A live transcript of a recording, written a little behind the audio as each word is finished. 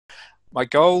my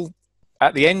goal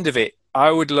at the end of it,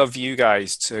 I would love you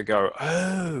guys to go,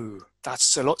 oh,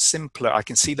 that's a lot simpler. I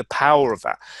can see the power of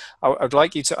that. I'd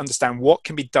like you to understand what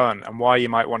can be done and why you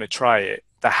might want to try it.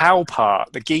 The how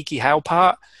part, the geeky how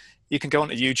part, you can go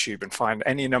onto YouTube and find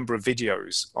any number of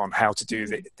videos on how to do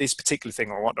this particular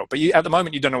thing or whatnot. But you, at the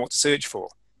moment, you don't know what to search for.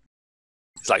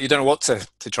 It's like you don't know what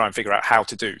to try and figure out how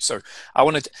to do. So I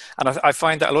wanted, and I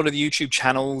find that a lot of the YouTube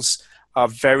channels are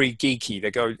very geeky.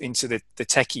 They go into the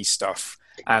techie stuff,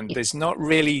 and there's not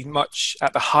really much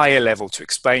at the higher level to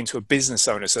explain to a business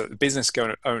owner, so that the business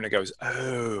owner goes,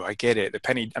 oh, I get it, the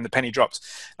penny drops.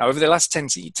 Now over the last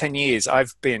 10 years,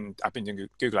 I've been doing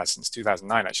Google Ads since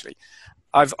 2009 actually.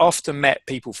 I've often met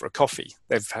people for a coffee.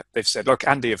 They've said, look,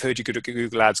 Andy, I've heard you're good at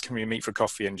Google Ads. Can we meet for a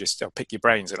coffee and just I'll pick your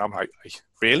brains? And I'm like,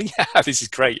 really? This is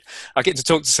great. I get to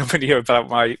talk to somebody here about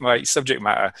my subject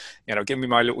matter, give me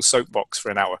my little soapbox for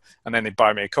an hour, and then they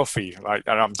buy me a coffee, and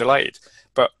I'm delighted.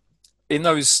 But in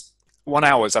those 1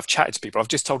 hours, I've chatted to people. I've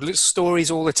just told little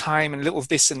stories all the time and little of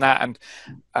this and that, and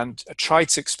I tried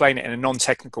to explain it in a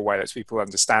non-technical way that people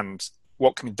understand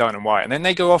what can be done and why. And then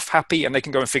they go off happy and they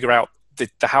can go and figure out the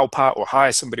how part or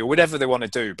hire somebody or whatever they want to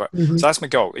do. But so that's my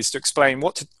goal, is to explain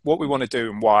what we want to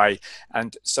do and why,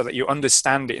 and so that you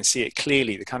understand it and see it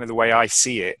clearly, the kind of the way I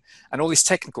see it. And all this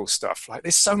technical stuff, like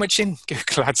there's so much in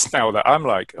Google Ads now that I'm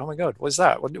like, oh my God, what's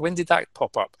that? When did that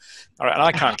pop up? All right, and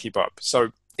I can't keep up.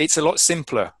 So it's a lot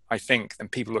simpler, I think, than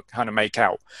people kind of make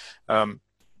out.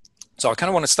 So I kind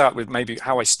of want to start with maybe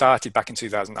how I started back in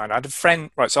 2009. I had a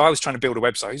friend, right? So I was trying to build a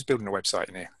website. Who's building a website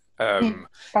in here?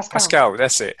 Pascal,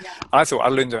 that's it. Yeah. I thought I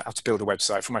learned how to build a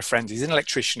website for my friend. He's an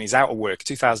electrician. He's out of work.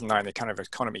 2009, the kind of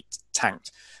economy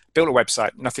tanked. Built a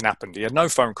website. Nothing happened. He had no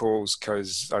phone calls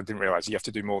because I didn't realize you have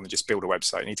to do more than just build a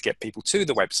website. You need to get people to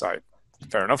the website.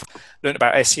 Fair enough. Learned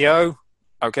about SEO.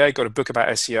 Okay, got a book about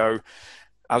SEO.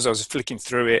 As I was flicking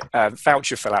through it,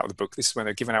 voucher fell out of the book. This is when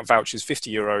they're giving out vouchers,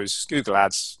 50 euros, Google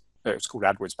Ads. It was called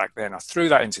AdWords back then. I threw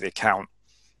that into the account.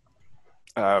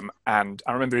 And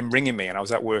I remember him ringing me, and I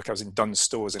was at work. I was in Dunn's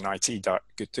stores, an IT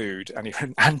dude, and he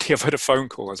went, Andy, I've had a phone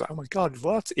call. I was like, oh my God,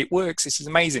 what? It works. This is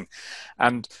amazing.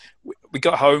 And we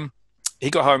got home. He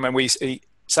got home, and he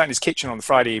sat in his kitchen on the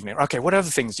Friday evening. Okay, what other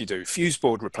things do you do? Fuse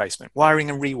board replacement, wiring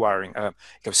and rewiring.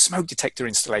 He goes, smoke detector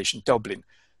installation, Dublin.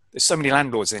 There's so many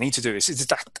landlords, they need to do this.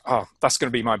 That's going to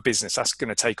be my business. That's going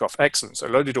to take off. Excellent. So I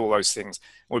loaded all those things.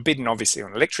 We're bidding, obviously,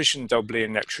 on electrician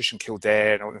Dublin, electrician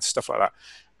Kildare, and all that stuff like that.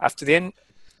 After the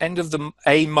end of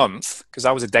a month, because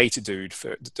I was a data dude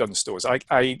for Dunn Stores,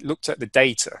 I looked at the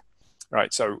data,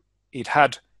 right? So it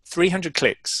had 300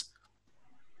 clicks.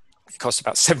 It cost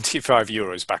about 75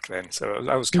 euros back then. So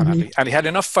that was kind of handy. And he had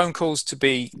enough phone calls to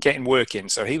be getting work in.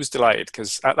 So he was delighted,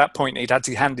 because at that point, he'd had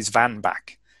to hand his van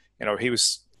back. So he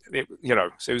was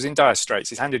in dire straits.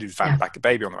 He's handed his van back, a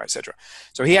baby on the way, etc.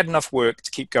 So he had enough work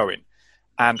to keep going.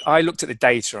 And I looked at the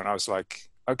data and I was like,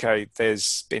 okay,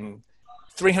 there's been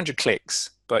 300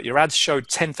 clicks, but your ads showed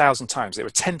 10,000 times. There were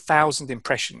 10,000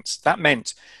 impressions. That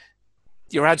meant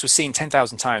your ads were seen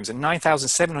 10,000 times, and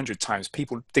 9,700 times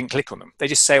people didn't click on them. They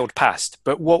just sailed past.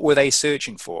 But what were they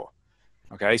searching for?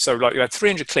 Okay, so like you had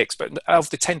 300 clicks, but of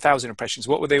the 10,000 impressions,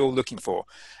 what were they all looking for?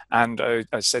 And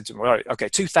I said to them, all right, okay,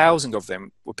 2,000 of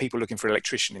them were people looking for an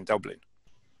electrician in Dublin.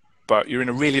 But you're in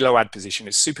a really low ad position.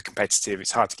 It's super competitive.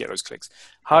 It's hard to get those clicks.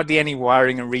 Hardly any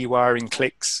wiring and rewiring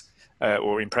clicks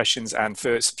or impressions. And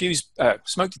for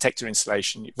smoke detector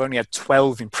installation, you've only had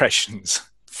 12 impressions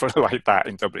for like that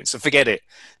in Dublin. So forget it.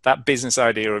 That business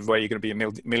idea of where you're going to be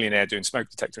a millionaire doing smoke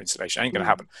detector installation ain't going to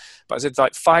happen. But I said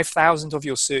like 5,000 of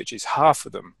your searches, half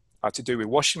of them are to do with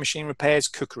washing machine repairs,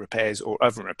 cooker repairs, or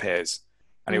oven repairs.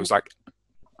 And it was like,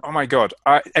 oh my God,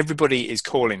 everybody is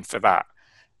calling for that.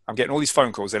 I'm getting all these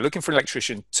phone calls. They're looking for an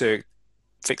electrician to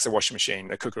fix a washing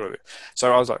machine, a cooker.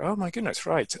 So I was like, oh my goodness,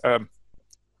 right.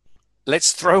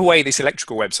 Let's throw away this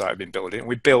electrical website I've been building.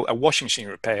 We built a washing machine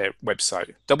repair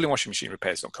website,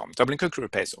 dublinwashingmachinerepairs.com,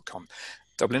 dublincookerrepairs.com,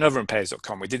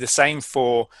 dublinovenrepairs.com. We did the same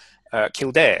for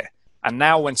Kildare. And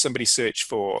now when somebody searched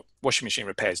for washing machine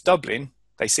repairs Dublin,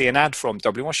 they see an ad from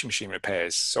Dublin Washing Machine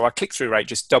Repairs. So our click-through rate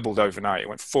just doubled overnight. It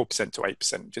went 4% to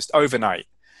 8%, just overnight.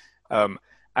 And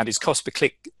his cost per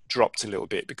click dropped a little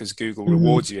bit because Google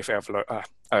rewards you if you have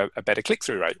a better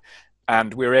click-through rate.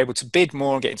 And we were able to bid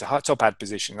more and get into top ad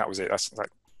position. That was it. That's like,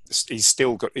 he's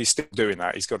still doing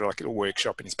that. He's got like a little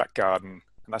workshop in his back garden,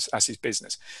 and that's his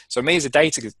business. So me as a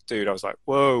data dude, I was like,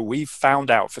 whoa, we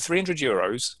found out for 75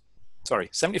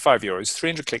 euros,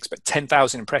 300 clicks, but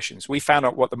 10,000 impressions. We found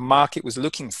out what the market was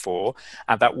looking for,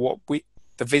 and that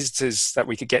the visitors that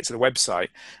we could get to the website,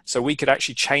 so we could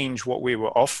actually change what we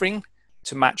were offering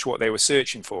to match what they were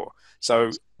searching for.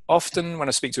 So often when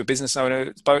I speak to a business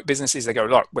owner, businesses, they go,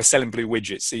 look, we're selling blue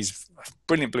widgets, these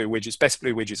brilliant blue widgets, best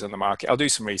blue widgets on the market. I'll do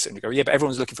some research. And they go, yeah, but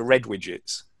everyone's looking for red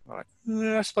widgets. I'm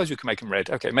like, I suppose we can make them red.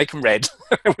 Okay, make them red.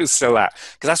 We'll sell that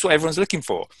because that's what everyone's looking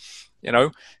for, you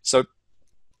know? So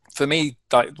for me,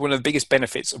 like, one of the biggest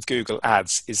benefits of Google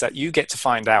Ads is that you get to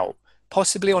find out,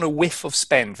 possibly on a whiff of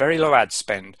spend, very low ad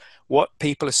spend, what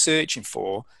people are searching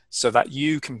for so that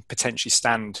you can potentially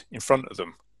stand in front of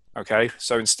them. Okay,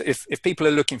 so if people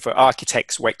are looking for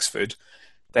architects Wexford,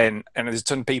 then, and there's a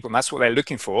ton of people and that's what they're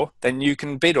looking for, then you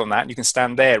can bid on that and you can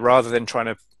stand there rather than trying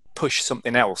to push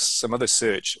something else, some other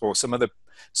search or some other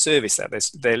service that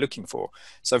they're looking for.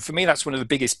 So for me, that's one of the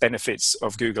biggest benefits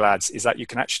of Google Ads, is that you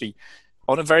can actually,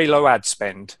 on a very low ad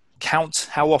spend, count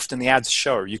how often the ads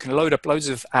show. You can load up loads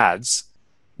of ads,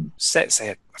 set, say,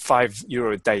 a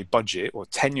 €5 a day budget or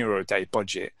 €10 a day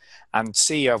budget, and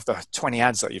see of the 20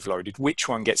 ads that you've loaded, which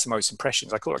one gets the most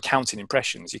impressions. I call it counting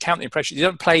impressions. You count the impressions. You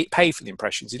don't pay for the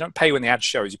impressions. You don't pay when the ad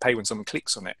shows. You pay when someone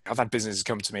clicks on it. I've had businesses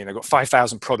come to me and they've got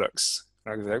 5,000 products.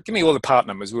 Give me all the part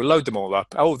numbers. We'll load them all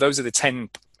up. Oh, those are the 10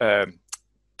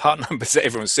 part numbers that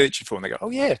everyone's searching for. And they go, oh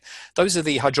yeah, those are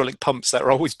the hydraulic pumps that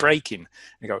are always breaking. And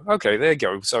you go, okay, there you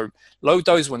go. So load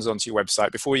those ones onto your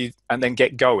website before you, and then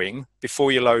get going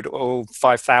before you load all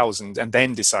 5,000 and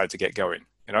then decide to get going.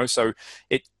 You know, so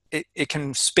it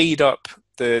can speed up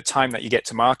the time that you get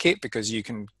to market, because you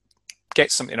can get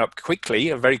something up quickly,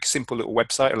 a very simple little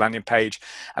website, a landing page,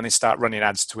 and then start running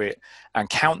ads to it and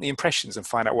count the impressions and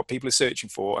find out what people are searching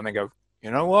for. And then go, you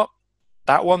know what?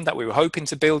 That one that we were hoping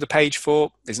to build a page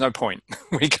for, there's no point.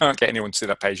 We can't get anyone to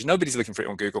that page. Nobody's looking for it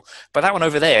on Google. But that one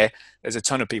over there, there's a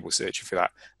ton of people searching for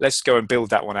that. Let's go and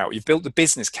build that one out. You've built the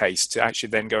business case to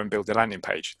actually then go and build the landing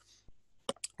page.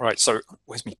 Right, so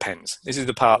where's my pens? This is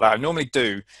the part that I normally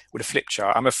do with a flip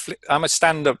chart. I'm a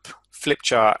stand-up flip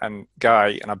chart and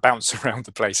guy, and I bounce around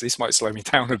the place. This might slow me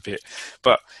down a bit.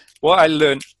 But what I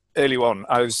learned early on,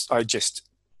 I just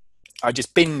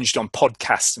binged on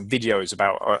podcasts and videos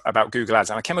about Google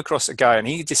Ads, and I came across a guy, and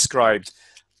he described.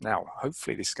 Now,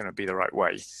 hopefully, this is going to be the right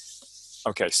way.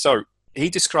 Okay, so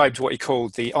he described what he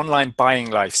called the online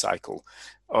buying life cycle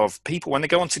of people when they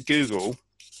go onto Google.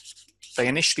 They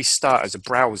initially start as a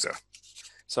browser.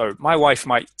 So my wife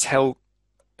might tell,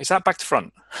 is that back to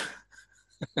front?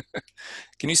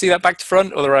 Can you see that back to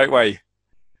front or the right way?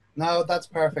 No, that's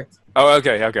perfect. Oh,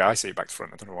 okay, I see it back to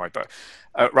front. I don't know why, but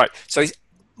right. So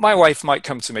my wife might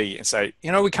come to me and say, you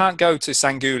know, we can't go to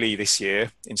Sanguli this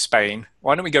year in Spain.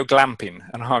 Why don't we go glamping?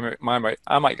 And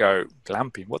I might go,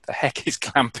 glamping? What the heck is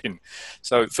glamping?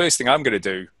 So first thing I'm going to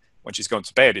do when she's gone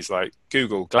to bed is like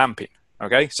Google glamping.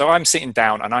 Okay, so I'm sitting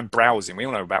down and I'm browsing. We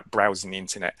all know about browsing the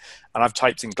internet. And I've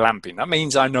typed in glamping. That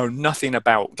means I know nothing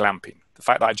about glamping. The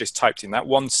fact that I just typed in that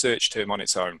one search term on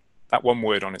its own, that one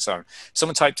word on its own.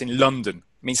 Someone typed in London.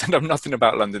 It means I know nothing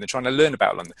about London. They're trying to learn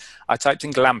about London. I typed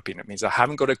in glamping. It means I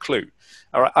haven't got a clue.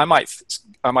 All right, I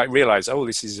might realize, oh,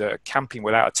 this is camping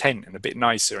without a tent and a bit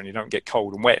nicer, and you don't get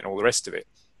cold and wet and all the rest of it.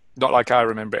 Not like I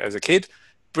remember it as a kid.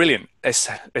 Brilliant.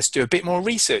 Let's do a bit more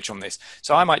research on this.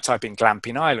 So I might type in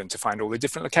glamping Ireland to find all the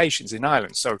different locations in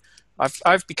Ireland. So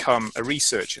I've become a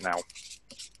researcher now.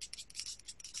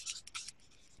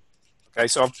 Okay,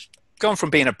 so I've gone from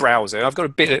being a browser. I've got a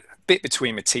bit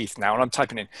between my teeth now, and I'm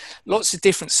typing in lots of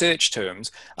different search terms,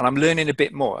 and I'm learning a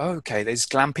bit more. Oh, okay, there's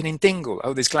glamping in Dingle.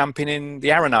 Oh, there's glamping in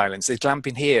the Aran Islands. There's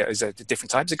glamping here. Is there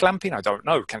different types of glamping? I don't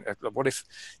know. What if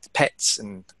pets,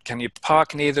 and can you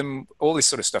park near them? All this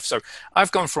sort of stuff. So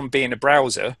I've gone from being a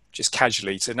browser just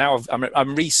casually to now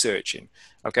I'm researching.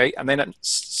 Okay, and then at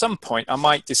some point I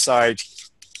might decide,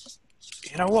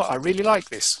 you know what, I really like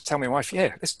this. Tell my wife,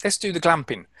 yeah, let's do the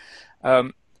glamping.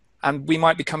 And we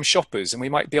might become shoppers, and we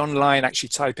might be online actually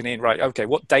typing in, right, okay,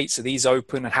 what dates are these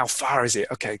open and how far is it?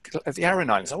 Okay, the Aran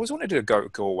Islands, I always wanted to go to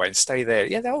Galway and stay there.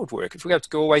 Yeah, that would work. If we go to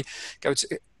Galway,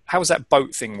 how does that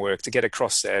boat thing work to get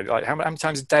across there? Like how many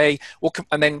times a day?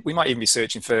 And then we might even be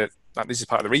searching for, like, this is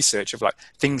part of the research of like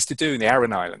things to do in the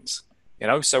Aran Islands. You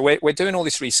know, so we're doing all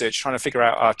this research trying to figure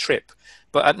out our trip.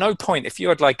 But at no point, if you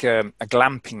had like a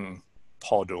glamping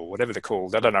pod or whatever they're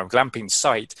called, I don't know, glamping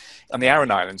site on the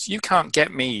Aran Islands, you can't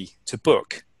get me to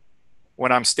book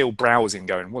when I'm still browsing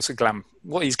going, what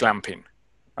is glamping?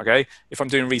 Okay, if I'm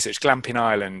doing research, glamping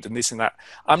Ireland and this and that,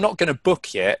 I'm not going to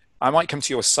book yet. I might come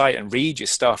to your site and read your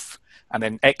stuff and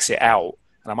then exit out,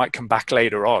 and I might come back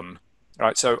later on.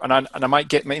 Right, so and I might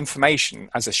get my information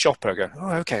as a shopper. Go,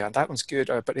 oh, okay, that one's good.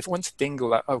 But if I went to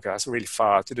Dingle, okay, that's really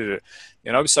far. You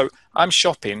know, so I'm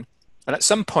shopping, and at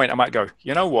some point I might go,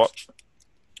 you know what,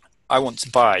 I want to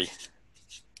buy.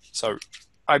 So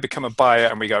I become a buyer,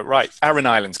 and we go, right, Aran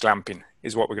Islands glamping.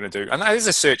 is what we're going to do. And that is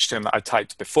a search term that I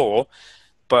typed before,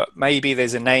 but maybe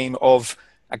there's a name of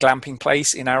a glamping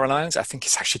place in Aran Islands. I think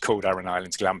it's actually called Aran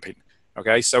Islands Glamping.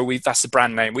 Okay, so that's the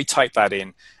brand name. We type that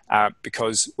in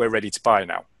because we're ready to buy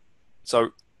now.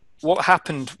 So what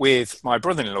happened with my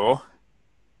brother-in-law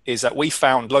is that we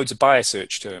found loads of buyer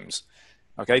search terms.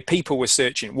 Okay, people were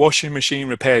searching washing machine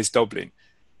repairs Dublin,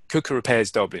 cooker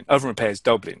repairs Dublin, oven repairs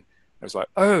Dublin. I was like,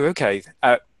 oh, okay.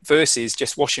 Versus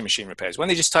just washing machine repairs. When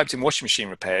they just typed in washing machine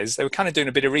repairs, they were kind of doing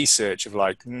a bit of research of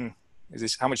like,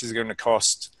 how much is it going to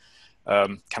cost?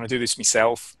 Can I do this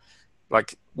myself?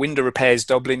 Like window repairs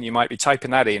Dublin, you might be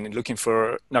typing that in and looking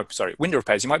for, no, sorry, window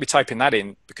repairs, you might be typing that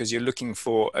in because you're looking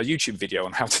for a YouTube video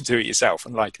on how to do it yourself.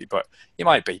 Unlikely, but you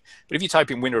might be. But if you type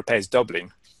in window repairs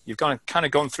Dublin, you've kind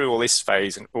of gone through all this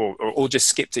phase or just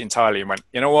skipped it entirely and went,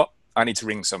 you know what, I need to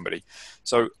ring somebody.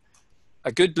 So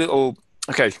a good little,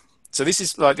 okay, so this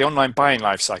is like the online buying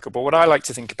life cycle. But what I like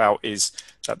to think about is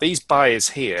that these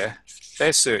buyers here,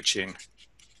 they're searching,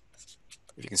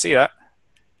 if you can see that,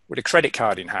 with a credit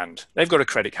card in hand. They've got a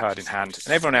credit card in hand,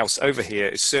 and everyone else over here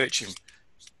is searching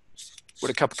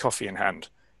with a cup of coffee in hand.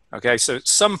 Okay, so at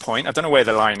some point, I don't know where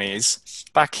the line is,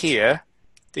 back here,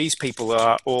 these people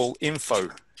are all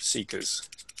info seekers.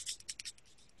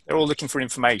 They're all looking for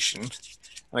information, and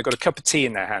they've got a cup of tea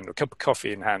in their hand, or a cup of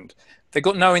coffee in hand. They've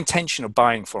got no intention of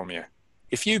buying from you.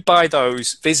 If you buy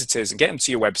those visitors and get them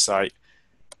to your website,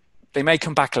 they may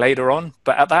come back later on,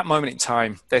 but at that moment in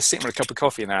time, they're sitting with a cup of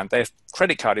coffee in their hand. Their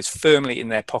credit card is firmly in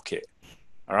their pocket.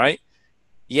 All right.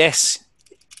 Yes,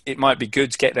 it might be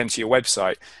good to get them to your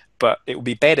website, but it would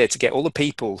be better to get all the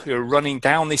people who are running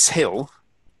down this hill,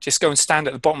 just go and stand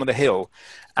at the bottom of the hill,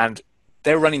 and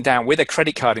they're running down with a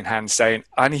credit card in hand saying,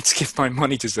 I need to give my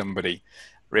money to somebody.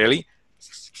 Really?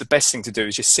 The best thing to do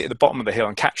is just sit at the bottom of the hill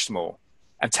and catch them all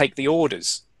and take the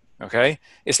orders. Okay.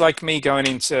 It's like me going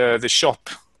into the shop.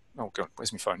 Oh God,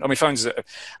 where's my phone? Oh, my phone's.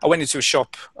 I went into a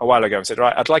shop a while ago and said,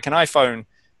 right, I'd like an iPhone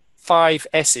 5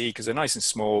 SE because they're nice and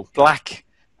small, black,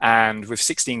 and with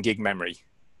 16 gig memory.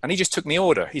 And he just took my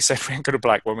order. He said, we ain't got a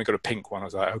black one, we got a pink one. I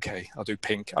was like, okay, I'll do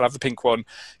pink. I'll have the pink one.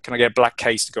 Can I get a black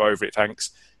case to go over it?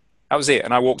 Thanks. That was it.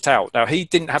 And I walked out. Now, he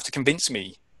didn't have to convince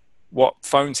me what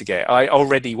phone to get. I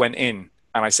already went in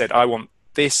and I said, I want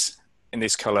this in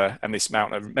this color and this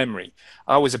amount of memory.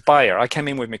 I was a buyer. I came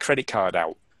in with my credit card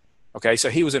out. Okay, so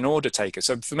he was an order taker.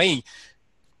 So for me,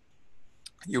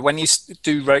 when you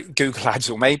do Google Ads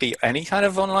or maybe any kind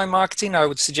of online marketing, I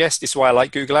would suggest, this is why I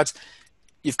like Google Ads,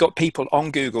 you've got people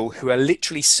on Google who are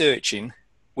literally searching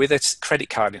with a credit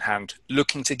card in hand,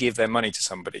 looking to give their money to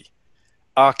somebody.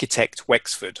 Architect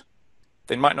Wexford.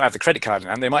 They might not have the credit card in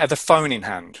hand, they might have the phone in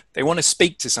hand. They want to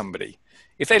speak to somebody.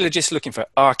 If they're just looking for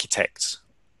architects,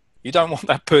 you don't want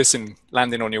that person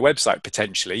landing on your website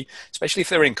potentially, especially if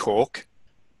they're in Cork.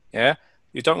 Yeah,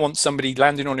 you don't want somebody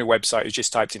landing on your website who's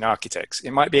just typed in architects.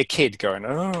 It might be a kid going,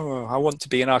 oh, I want to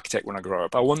be an architect when I grow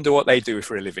up. I wonder what they do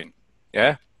for a living.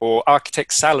 Yeah, or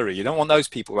architect salary. You don't want those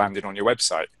people landing on your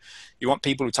website. You want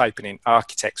people who are typing in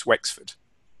architects Wexford.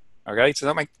 Okay, does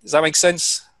that make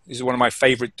sense? This is one of my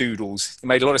favorite doodles. It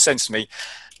made a lot of sense to me.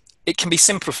 It can be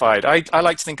simplified. I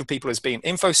like to think of people as being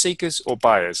info seekers or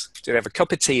buyers. Do they have a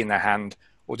cup of tea in their hand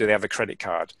or do they have a credit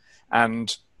card?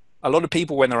 And a lot of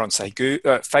people, when they're on, say,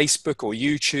 Facebook or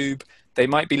YouTube, they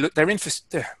might be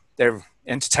they're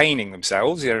entertaining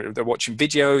themselves. They're watching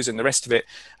videos and the rest of it.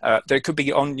 They could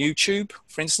be on YouTube,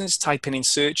 for instance, typing in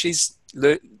searches,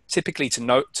 typically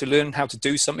to learn how to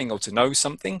do something or to know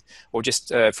something, or just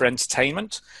for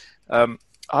entertainment.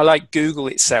 I like Google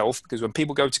itself because when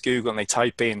people go to Google and they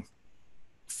type in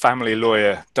family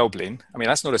lawyer Dublin, I mean,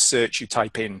 that's not a search you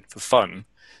type in for fun.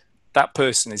 That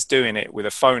person is doing it with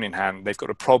a phone in hand. They've got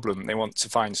a problem. They want to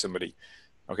find somebody.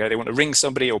 Okay, they want to ring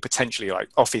somebody, or potentially like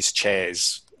office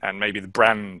chairs and maybe the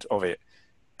brand of it.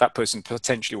 That person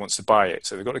potentially wants to buy it.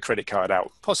 So they've got a credit card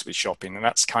out, possibly shopping. And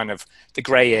that's kind of the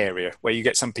gray area where you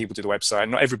get some people to the website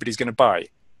and not everybody's going to buy.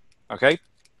 Okay.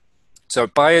 So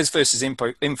buyers versus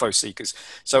info seekers.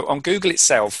 So on Google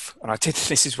itself, and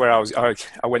this is where I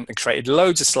went and created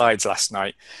loads of slides last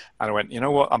night, and I went, you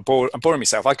know what, I'm boring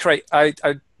myself. I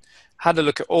had a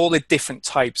look at all the different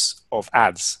types of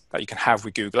ads that you can have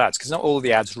with Google Ads, because not all of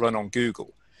the ads run on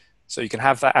Google. So you can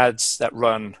have the ads that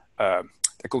run, they're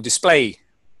called display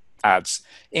ads,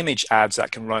 image ads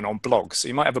that can run on blogs. So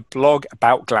you might have a blog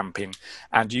about glamping,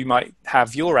 and you might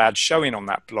have your ad showing on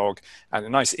that blog, and a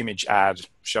nice image ad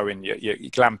showing your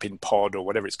glamping pod or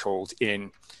whatever it's called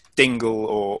in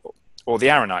Dingle or the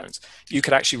Aran Islands. You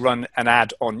could actually run an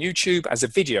ad on YouTube as a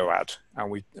video ad, and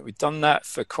we've done that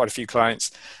for quite a few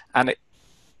clients, and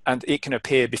it can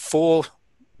appear before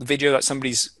the video that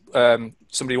somebody's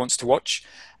somebody wants to watch.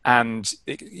 And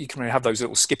you can have those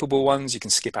little skippable ones. You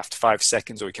can skip after 5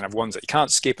 seconds, or you can have ones that you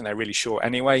can't skip and they're really short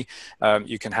anyway.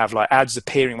 You can have like ads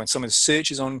appearing when someone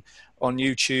searches on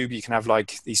YouTube. You can have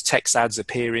like these text ads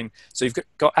appearing. So you've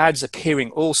got ads appearing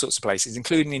all sorts of places,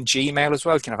 including in Gmail as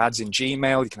well. You can have ads in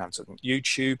Gmail. You can have on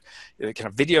YouTube. You can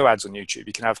have video ads on YouTube.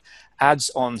 You can have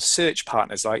ads on search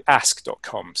partners like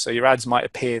ask.com. So your ads might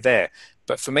appear there.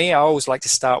 But for me, I always like to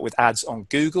start with ads on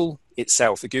Google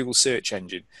itself, the Google search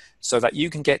engine, so that you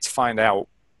can get to find out,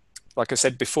 like I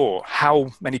said before,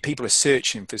 how many people are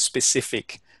searching for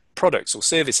specific products or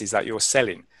services that you're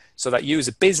selling, so that you as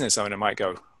a business owner might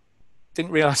go,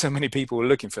 didn't realize how many people were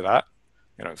looking for that.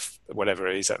 You know, whatever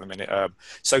it is at the minute,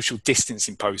 social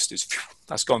distancing posters,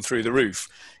 that's gone through the roof,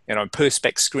 you know,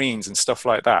 perspex screens and stuff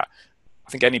like that.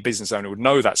 I think any business owner would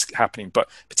know that's happening. But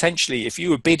potentially, if you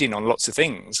were bidding on lots of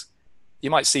things, you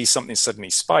might see something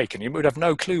suddenly spike and you would have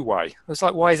no clue why. It's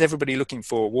like, why is everybody looking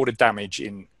for water damage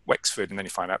in Wexford? And then you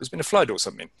find out there's been a flood or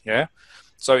something. Yeah.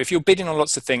 So if you're bidding on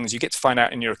lots of things, you get to find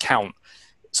out in your account,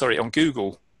 on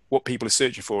Google, what people are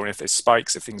searching for and if there's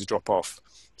spikes, if things drop off.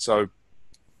 So,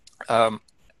 and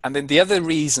then the other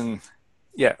reason,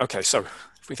 yeah, okay. So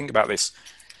if we think about this,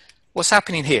 what's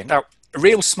happening here? Now, a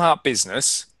real smart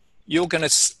business, you're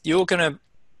gonna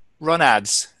run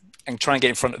ads and try and get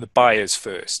in front of the buyers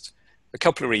first. A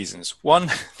couple of reasons.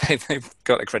 One, they've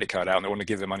got their credit card out and they want to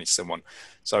give their money to someone.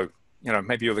 So, you know,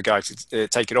 maybe you're the guy to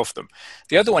take it off them.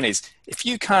 The other one is, if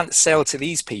you can't sell to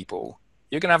these people,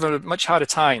 you're going to have a much harder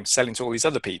time selling to all these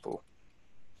other people.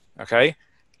 Okay?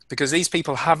 Because these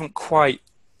people haven't quite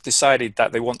decided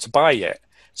that they want to buy yet.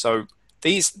 So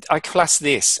I class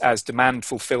this as demand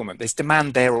fulfillment. There's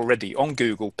demand there already on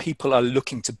Google. People are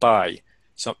looking to buy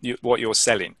what you're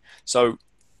selling. So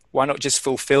why not just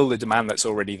fulfill the demand that's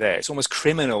already there? It's almost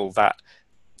criminal that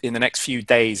in the next few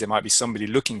days there might be somebody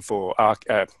looking for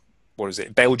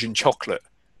Belgian chocolate,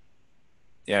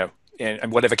 you know, in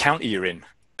whatever county you're in,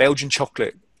 Belgian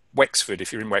chocolate, Wexford,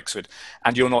 if you're in Wexford,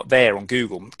 and you're not there on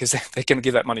Google, because they're going to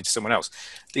give that money to someone else.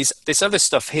 This other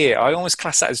stuff here, I almost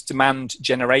class that as demand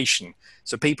generation.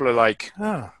 So people are like,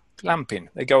 glamping.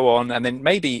 They go on, and then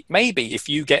maybe if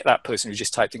you get that person who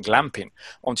just typed in glamping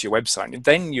onto your website, and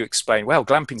then you explain, well,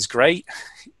 glamping's great.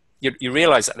 You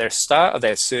realize at their start of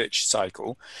their search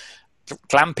cycle,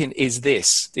 glamping is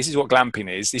this. This is what glamping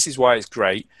is. This is why it's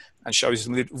great, and shows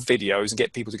them little videos and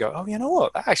get people to go, oh, you know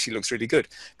what? That actually looks really good.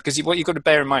 Because what you've got to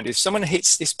bear in mind, if someone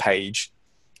hits this page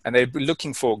and they're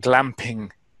looking for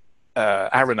glamping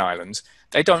Aran Islands,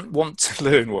 they don't want to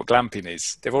learn what glamping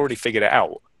is. They've already figured it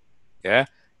out. Yeah.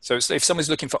 So if someone's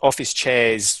looking for office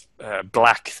chairs,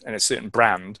 black and a certain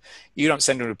brand, you don't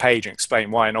send them a page and explain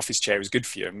why an office chair is good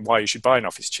for you and why you should buy an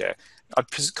office chair. I'd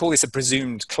call this a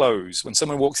presumed close. When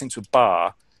someone walks into a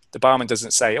bar, the barman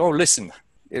doesn't say, oh, listen,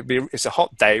 it's a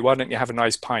hot day. Why don't you have a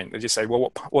nice pint? They just say,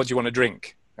 well, what do you want to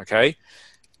drink? Okay.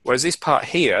 Whereas this part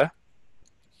here,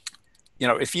 you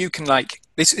know, if you can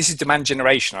this is demand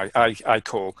generation, I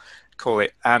call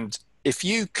it. And if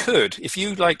you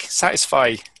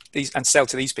satisfy these and sell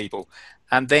to these people,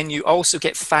 and then you also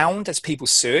get found as people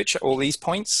search at all these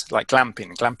points, like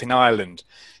glamping Island,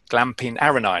 glamping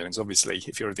Aran Islands, obviously,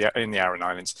 if you're in the Aran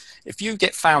Islands. If you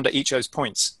get found at each of those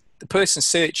points, the person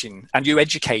searching, and you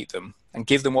educate them and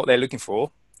give them what they're looking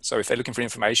for. So if they're looking for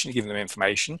information, you give them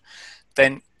information,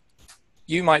 then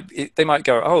they might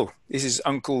go, oh, this is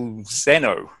Uncle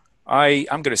Zeno. I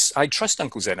trust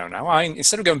Uncle Zeno now.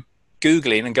 Instead of going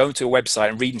Googling and going to a website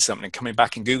and reading something and coming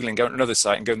back and Googling, going to another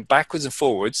site and going backwards and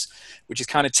forwards, which is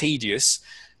kind of tedious,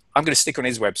 I'm going to stick on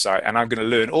his website and I'm going to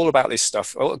learn all about this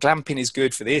stuff. Oh, glamping is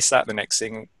good for this, that, the next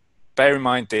thing. Bear in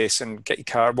mind this and get your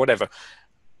car, whatever.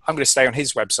 I'm going to stay on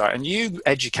his website, and you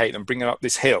educate them, bring them up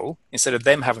this hill instead of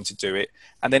them having to do it.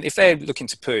 And then if they're looking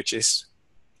to purchase,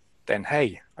 then,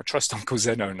 hey, I trust Uncle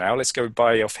Zeno now. Let's go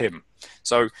buy off him.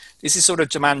 So this is sort of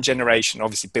demand generation,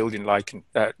 obviously building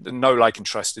know, like, and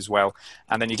trust as well.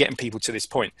 And then you're getting people to this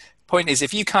point. Point is,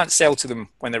 if you can't sell to them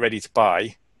when they're ready to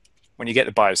buy, when you get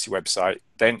the buyers to your website,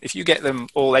 then if you get them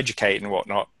all educated and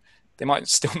whatnot, they might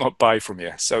still not buy from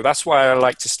you. So that's why I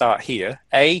like to start here.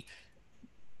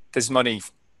 There's money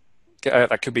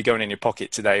that could be going in your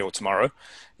pocket today or tomorrow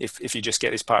if you just get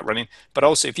this part running. But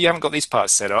also, if you haven't got these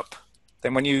parts set up,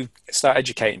 then when you start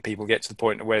educating people, get to the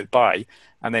point of where to buy,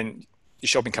 and then your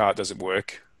shopping cart doesn't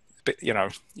work, but, you know,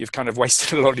 you've kind of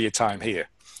wasted a lot of your time here.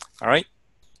 All right.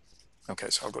 Okay,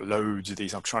 so I've got loads of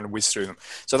these. I'm trying to whiz through them.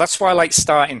 So that's why I like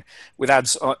starting with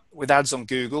ads on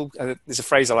Google. There's a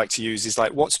phrase I like to use, is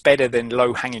like, what's better than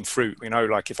low-hanging fruit? You know,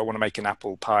 like if I want to make an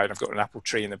apple pie and I've got an apple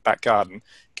tree in the back garden,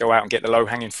 go out and get the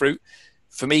low-hanging fruit.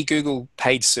 for me, Google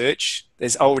paid search,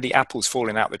 there's already apples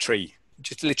falling out the tree.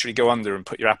 Just literally go under and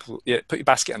put your put your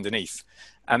basket underneath.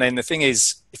 And then the thing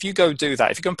is, if you go do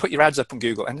that, if you go and put your ads up on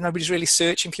Google and nobody's really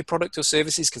searching for your product or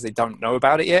services because they don't know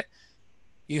about it yet,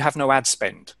 you have no ad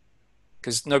spend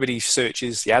because nobody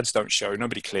searches, the ads don't show,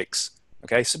 nobody clicks.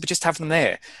 Okay, so but just have them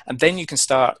there, and then you can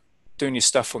start doing your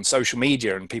stuff on social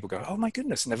media, and people go, "Oh my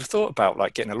goodness, I never thought about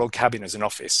like getting a log cabin as an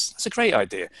office. That's a great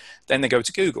idea." Then they go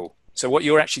to Google. So what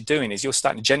you're actually doing is you're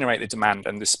starting to generate the demand,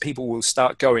 and this people will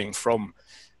start going from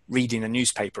reading a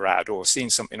newspaper ad or seeing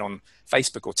something on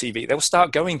Facebook or TV. They'll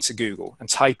start going to Google and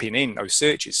typing in those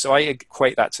searches. So I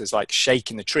equate that to as like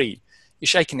shaking the tree. You're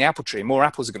shaking the apple tree, more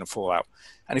apples are going to fall out.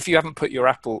 And if you haven't put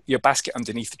your basket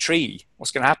underneath the tree,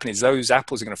 what's going to happen is those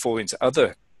apples are going to fall into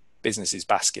other businesses'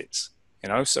 baskets. You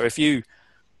know, so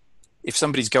if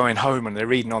somebody's going home and they're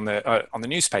reading on the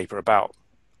newspaper about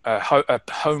a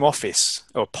home office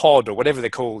or pod or whatever they're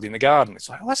called in the garden, it's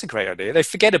like, oh, that's a great idea. They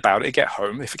forget about it. They get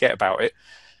home, they forget about it.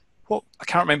 Well, I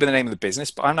can't remember the name of the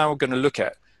business, but I'm now going to look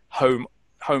at home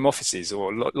offices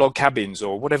or log cabins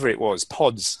or whatever it was,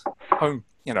 pods, home,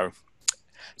 you know.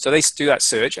 So they do that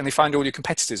search and they find all your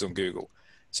competitors on Google.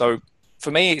 So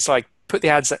for me, it's like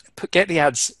get the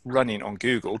ads running on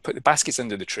Google, put the baskets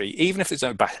under the tree, even if there's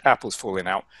no apples falling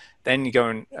out, then you go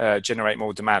and generate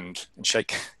more demand and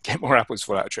get more apples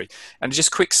fall out of the tree. And just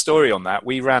a quick story on that.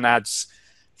 We ran ads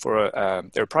for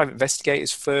they're a private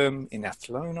investigators firm in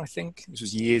Athlone, I think. This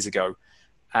was years ago.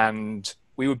 And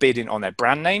we were bidding on their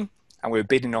brand name and we were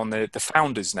bidding on the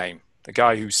founder's name, the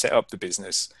guy who set up the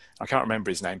business. I can't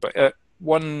remember his name, but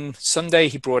one Sunday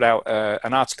he brought out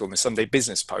an article in the Sunday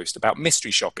Business Post about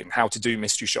mystery shopping, how to do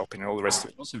mystery shopping and all the rest of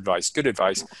it. Lots of advice, good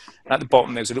advice. And at the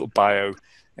bottom, there was a little bio.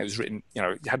 It was written, you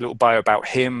know, it had a little bio about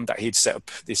him, that he'd set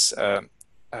up this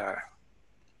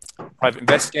private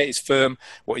investigators firm,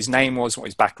 what his name was, what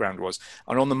his background was.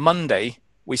 And on the Monday,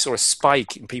 we saw a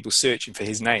spike in people searching for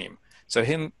his name. So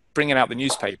him bringing out the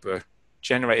newspaper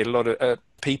generated a lot of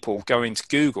people going to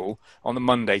Google on the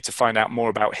Monday to find out more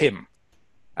about him.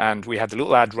 And we had the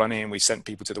little ad running and we sent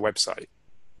people to the website.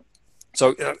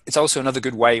 So it's also another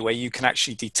good way where you can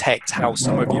actually detect how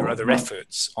some of your other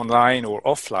efforts online or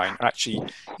offline are actually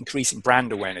increasing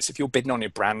brand awareness. If you're bidding on your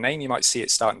brand name, you might see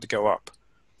it starting to go up.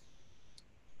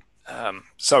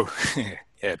 So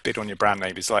yeah, bid on your brand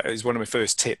name is one of my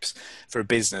first tips for a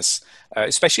business,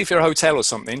 especially if you're a hotel or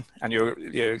something and you're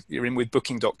in with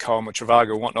booking.com or Trivago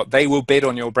or whatnot. They will bid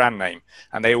on your brand name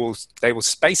and they will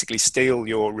basically steal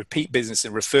your repeat business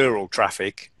and referral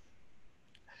traffic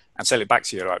and sell it back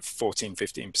to you like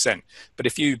 14-15%. But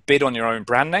if you bid on your own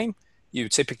brand name, you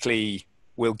typically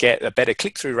will get a better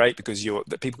click-through rate because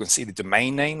that people can see the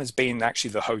domain name as being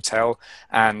actually the hotel.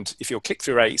 And if your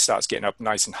click-through rate starts getting up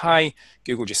nice and high,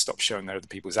 Google just stops showing their other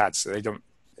people's ads. So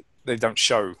they don't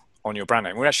show on your brand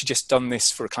name. We've actually just done this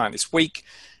for a client this week,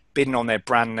 bidding on their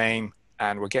brand name,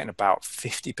 and we're getting about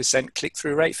 50%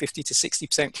 click-through rate, 50 to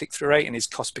 60% click-through rate. And his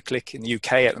cost per click in the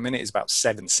UK at the minute is about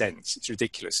 7 cents. It's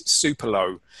ridiculous. It's super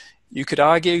low. You could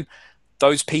argue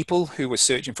those people who were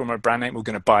searching for my brand name were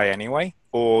going to buy anyway,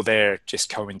 or they're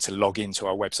just going to log into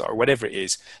our website or whatever it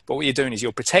is. But what you're doing is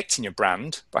you're protecting your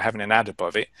brand by having an ad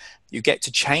above it. You get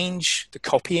to change the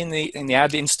copy in the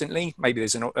ad instantly. Maybe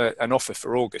there's an offer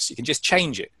for August. You can just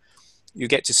change it. You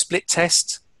get to split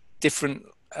test different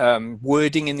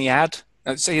wording in the ad.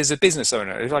 So as a business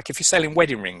owner, like if you're selling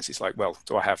wedding rings, it's like, well,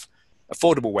 do I have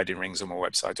affordable wedding rings on my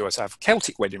website? Do I have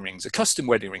Celtic wedding rings, or custom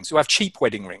wedding rings? Do I have cheap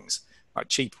wedding rings? Like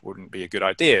cheap wouldn't be a good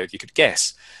idea, you could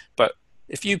guess. But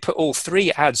if you put all three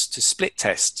ads to split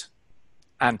test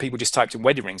and people just typed in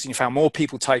wedding rings and you found more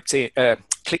people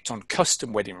clicked on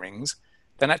custom wedding rings,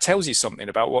 then that tells you something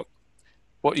about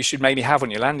what you should maybe have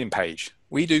on your landing page.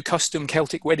 We do custom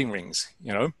Celtic wedding rings,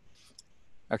 you know.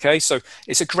 Okay, so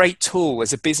it's a great tool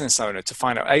as a business owner to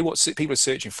find out what people are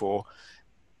searching for,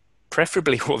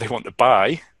 preferably what they want to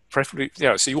buy, preferably, you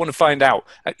know, so you want to find out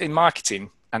in marketing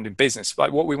and in business,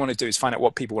 like what we want to do is find out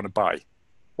what people want to buy.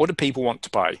 What do people want to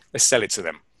buy? Let's sell it to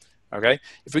them. Okay.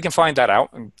 If we can find that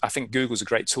out, and I think Google's a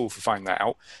great tool for finding that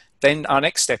out, then our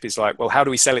next step is like, well, how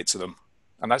do we sell it to them?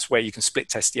 And that's where you can split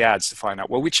test the ads to find out,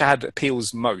 well, which ad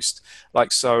appeals most?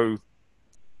 Like, so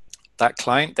that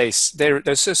client,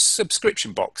 there's a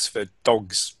subscription box for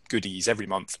dogs goodies every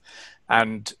month,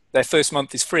 and their first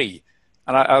month is free.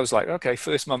 And I was like, okay,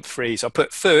 first month free. So I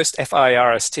put first,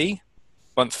 F-I-R-S-T,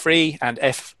 month free, and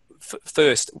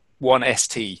first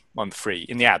 1ST month free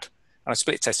in the ad. And I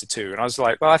split tested two. And I was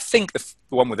like, well, I think the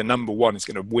one with the number one is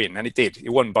going to win. And it did. It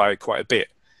won by quite a bit.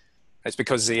 It's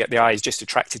because the eye is just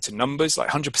attracted to numbers. Like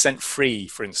 100% free,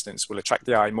 for instance, will attract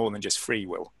the eye more than just free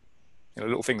will. You know,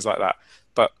 little things like that.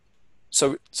 But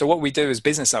So what we do as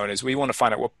business owners, we want to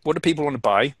find out what do people want to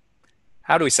buy?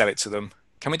 How do we sell it to them?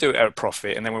 Can we do it at a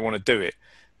profit? And then we want to do it.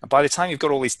 And by the time you've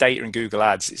got all this data in Google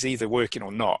Ads, it's either working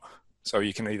or not. So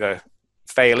you can either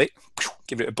fail it,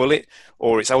 give it a bullet,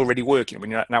 or it's already working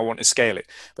when you now want to scale it.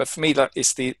 But for me,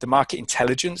 it's the market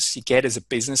intelligence you get as a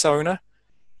business owner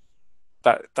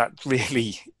that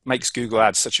really makes Google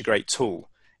Ads such a great tool.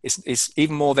 It's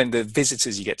even more than the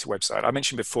visitors you get to website. I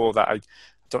mentioned before that I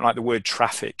don't like the word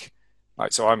traffic.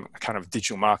 Like, so I'm a kind of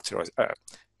digital marketer,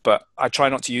 but I try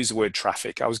not to use the word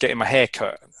traffic. I was getting my hair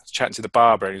cut, chatting to the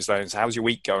barber, and he was like, "How's your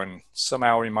week going?"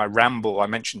 Somehow in my ramble, I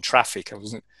mentioned traffic. I'm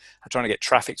trying to get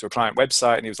traffic to a client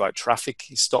website, and he was like, "Traffic."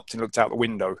 He stopped and looked out the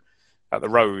window at the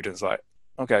road, and was like,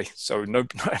 "Okay, so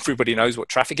not everybody knows what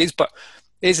traffic is." But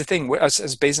here's the thing: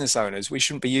 as business owners, we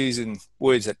shouldn't be using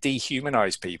words that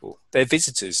dehumanize people. They're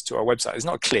visitors to our website. It's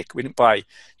not a click. We didn't buy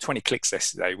 20 clicks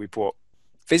yesterday. We bought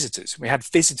visitors. We had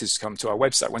visitors come to our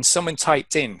website. When someone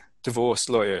typed in divorce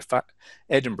lawyer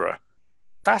Edinburgh,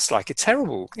 that's like a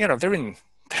terrible, they're in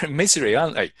misery,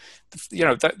 aren't they?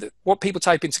 What people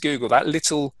type into Google, that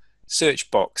little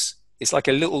search box, it's like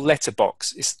a little letter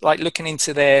box. It's like looking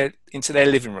into their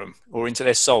living room or into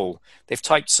their soul. They've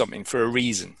typed something for a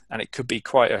reason, and it could be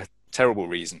quite a terrible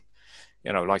reason.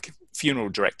 Like funeral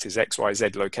directors,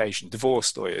 XYZ location,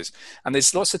 divorce lawyers. And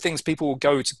there's lots of things people will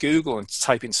go to Google and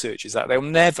type in searches that they'll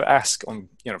never ask on,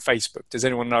 Facebook. Does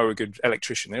anyone know a good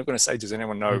electrician? They're not going to say, does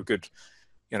anyone know a good,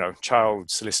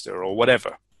 child solicitor or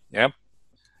whatever. Yeah.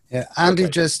 Yeah, Andy,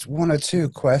 Okay. just one or two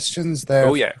questions there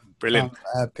Oh yeah. Brilliant.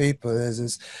 from people.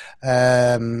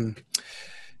 Um,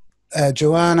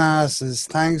 Joanne asks,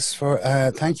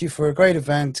 thank you for a great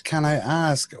event. Can I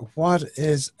ask, what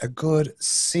is a good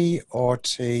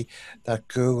CRT that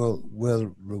Google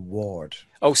will reward?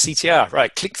 Oh, CTR,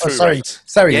 right. Click Oh, through rate.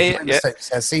 Yeah, yeah, my yeah. mistake.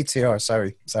 CTR,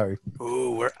 sorry.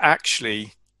 Oh, we're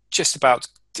actually just about,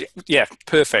 yeah,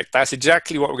 perfect. That's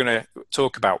exactly what we're going to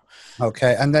talk about.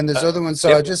 Okay, and then there's other ones. So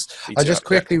Yep. I'll CTR. just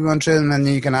quickly run through them, and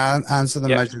then you can answer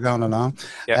them Yeah. as you're going along.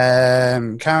 Yeah.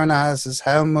 Karen asks,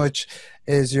 how much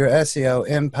is your SEO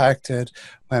impacted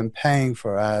when paying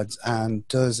for ads, and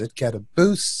does it get a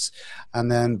boost?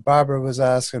 And then Barbara was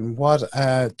asking, what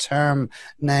term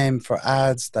name for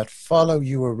ads that follow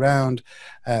you around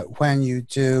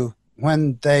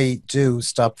when they do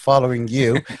stop following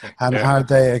you, and Yeah. are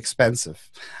they expensive?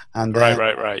 And then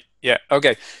Right. Yeah.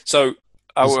 Okay. So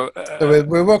our so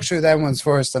we'll walk through them ones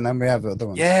first, and then we have other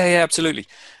ones. yeah, absolutely.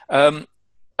 I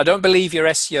don't believe your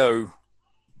SEO,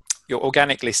 your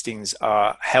organic listings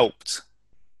are helped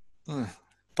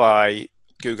by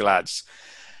Google Ads.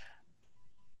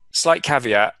 Slight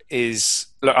caveat is,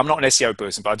 look, I'm not an SEO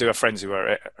person, but I do have friends who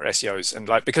are SEOs, and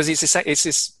because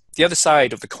it's the other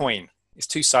side of the coin. It's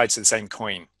two sides of the same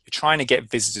coin. You're trying to get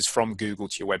visitors from Google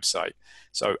to your website.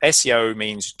 So SEO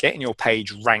means getting your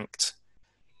page ranked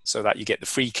so that you get the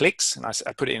free clicks. And I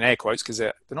put it in air quotes because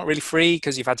they're not really free,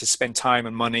 because you've had to spend time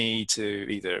and money to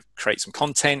either create some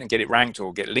content and get it ranked,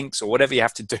 or get links, or whatever you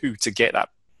have to do to get that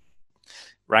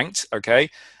ranked. Okay.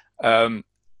 And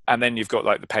then you've got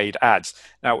like the paid ads.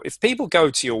 Now, if people go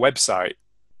to your website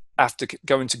after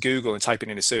going to Google and typing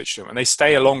in a search term, and they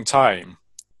stay a long time,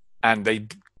 and they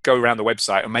go around the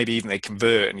website, or maybe even they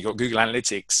convert, and you've got Google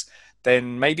Analytics,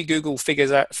 then maybe Google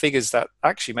figures that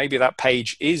actually maybe that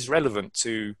page is relevant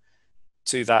to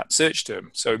that search term.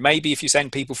 So maybe if you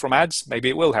send people from ads, maybe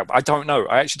it will help. I don't know.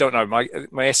 I actually don't know. My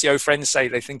SEO friends say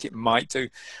they think it might do.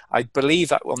 I believe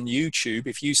that on YouTube,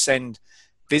 if you send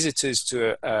visitors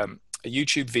to a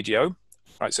YouTube video,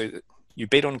 right? So you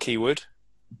bid on keyword,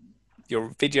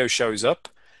 your video shows up,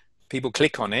 people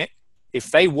click on it. If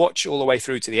they watch all the way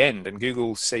through to the end, and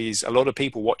Google sees a lot of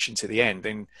people watching to the end,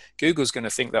 then Google's going to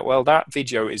think that, well, that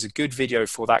video is a good video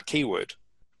for that keyword,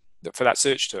 for that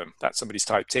search term that somebody's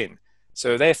typed in.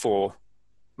 So therefore,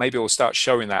 maybe we'll start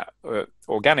showing that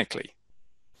organically.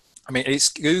 I mean, it's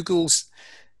Google's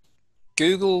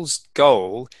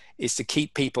goal is to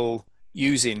keep people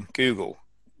using Google,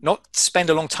 not spend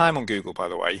a long time on Google, by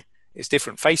the way. It's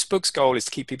different. Facebook's goal is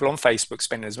to keep people on Facebook,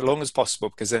 spending as long as possible,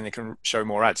 because then they can show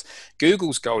more ads.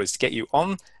 Google's goal is to get you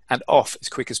on and off as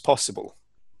quick as possible.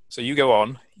 So you go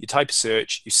on, you type a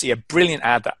search, you see a brilliant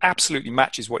ad that absolutely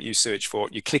matches what you search for,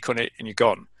 you click on it and you're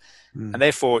gone. And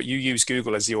therefore you use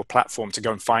Google as your platform to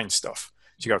go and find stuff.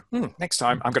 So you go, next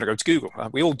time I'm going to go to Google.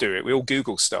 We all do it. We all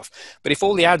Google stuff. But if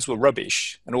all the ads were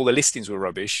rubbish and all the listings were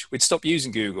rubbish, we'd stop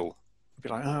using Google. Be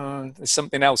like, oh, there's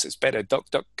something else that's better,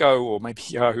 DuckDuckGo, or maybe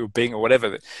Yahoo, Bing, or whatever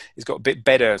that has got a bit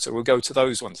better. So we'll go to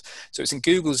those ones. So it's in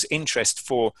Google's interest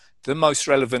for the most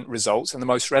relevant results and the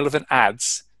most relevant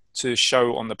ads to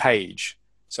show on the page.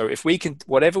 So if we can,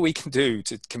 whatever we can do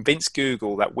to convince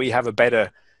Google that we have a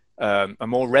better, a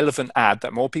more relevant ad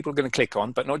that more people are going to click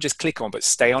on, but not just click on, but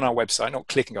stay on our website, not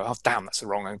click and go, oh, damn, that's the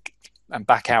wrong, and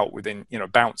back out within,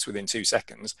 bounce within 2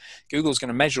 seconds. Google's going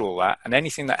to measure all that, and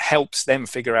anything that helps them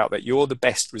figure out that you're the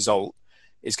best result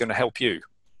is going to help you.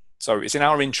 So it's in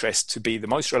our interest to be the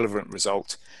most relevant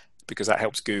result, because that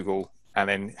helps Google, and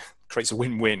then creates a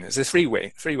win-win. It's a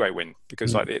three-way win,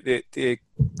 because like the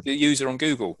user on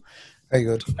Google Very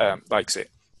good. Likes it.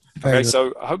 Very Okay, good.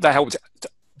 so I hope that helped.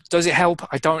 Does it help?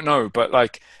 I don't know, but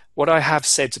like what I have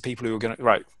said to people who are going to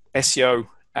write SEO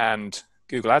and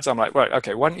Google Ads, I'm like, right,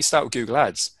 okay, why don't you start with Google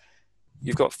Ads?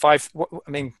 You've got 5. What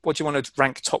do you want to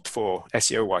rank top for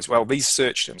SEO wise? Well, these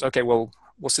search terms. Okay, well,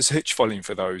 what's the search volume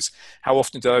for those? How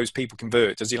often do those people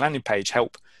convert? Does your landing page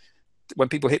help? When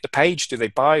people hit the page, do they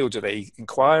buy or do they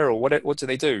inquire, or what do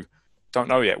they do? Don't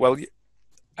know yet. Well,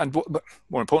 and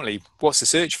more importantly, what's the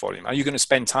search volume? Are you going to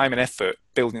spend time and effort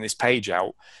building this page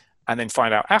out and then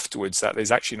find out afterwards that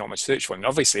there's actually not much search volume?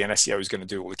 Obviously, an SEO is going to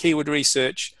do all the keyword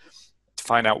research to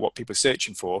find out what people are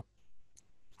searching for,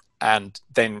 and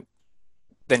then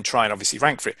try and obviously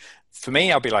rank for it. For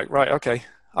me, I'll be like, right, okay,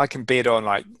 I can bid on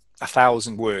like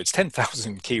 1,000 words,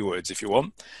 10,000 keywords if you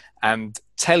want, and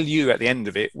tell you at the end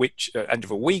of it, which end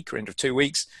of a week or end of 2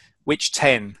 weeks, which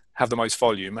 10 have the most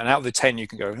volume, and out of the 10 you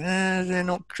can go, they're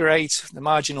not great, the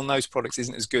margin on those products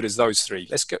isn't as good as those 3,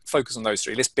 let's focus on those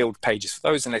 3, let's build pages for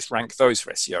those, and let's rank those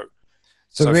for SEO.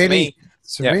 So for really, me,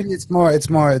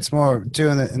 it's more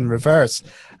doing it in reverse,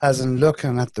 as in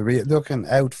looking at looking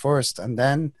out first and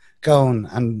then going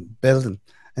and building,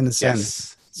 in a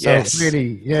sense. So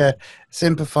really,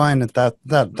 simplifying it, that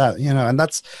and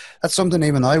that's something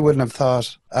even I wouldn't have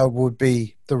thought would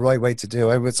be the right way to do.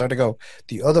 I would sort of go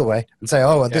the other way and say,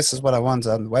 oh, well, this is what I want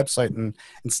on the website, and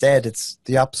instead it's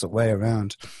the opposite way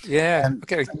around.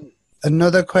 Okay.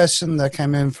 Another question that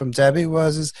came in from Debbie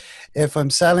is, if I'm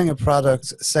selling a product,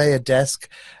 say a desk,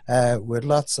 with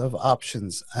lots of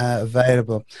options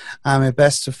available, am I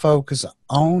best to focus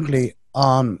only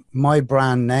on my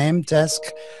brand name desk,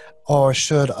 or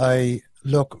should I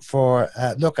look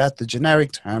at the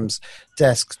generic terms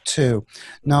desk too,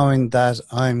 knowing that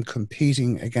I'm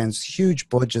competing against huge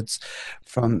budgets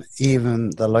from even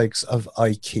the likes of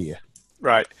IKEA?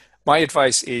 Right. My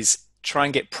advice is try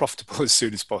and get profitable as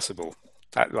soon as possible.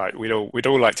 That, like, we'd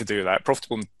all like to do that.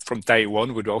 Profitable from day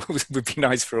one would be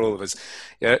nice for all of us.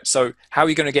 Yeah. So how are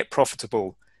you going to get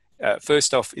profitable?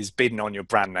 First off is bidding on your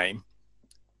brand name.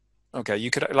 Okay,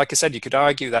 you could, like I said, you could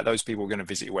argue that those people are going to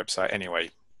visit your website anyway.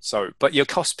 So, but your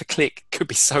cost per click could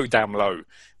be so damn low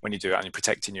when you do it, and you're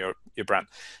protecting your brand.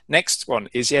 Next one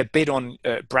is, bid on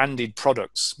branded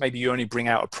products. Maybe you only bring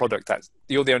out a product that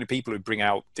you're the only people who bring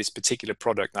out this particular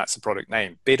product. That's the product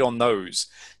name. Bid on those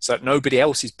so that nobody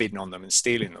else is bidding on them and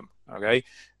stealing them. Okay,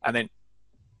 and then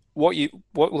what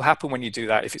will happen when you do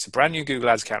that? If it's a brand new Google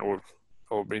Ads account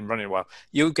or been running a while,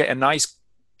 you'll get a nice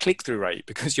click-through rate,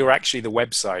 because you're actually the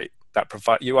website that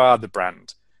you are the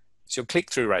brand. So your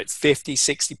click-through rate,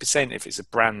 50-60% if it's a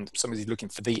brand, somebody's looking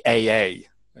for the AA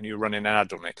and you're running an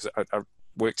ad on it, because I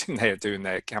worked in there doing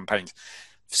their campaigns.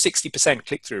 60%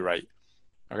 click-through rate.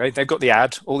 Okay, they've got the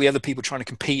ad, all the other people trying to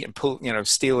compete and pull,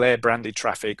 steal their branded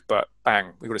traffic, but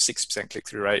bang, we've got a 60%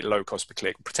 click-through rate, low cost per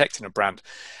click, protecting a brand,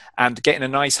 and getting a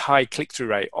nice high click-through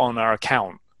rate on our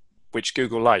account, which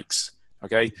Google likes.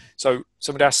 Okay, so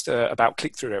somebody asked about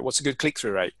click-through rate. What's a good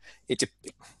click-through rate?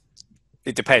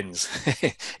 It depends.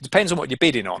 It depends on what you're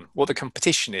bidding on, what the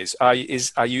competition is. Are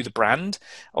you the brand?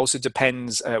 Also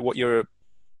depends what your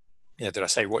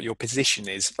what your position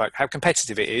is, like how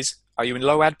competitive it is. Are you in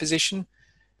low ad position?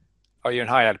 Are you in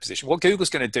high ad position? What Google's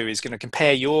going to do is going to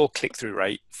compare your click-through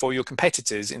rate for your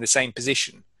competitors in the same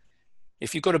position.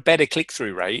 If you've got a better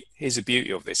click-through rate, here's the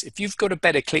beauty of this. If you've got a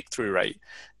better click-through rate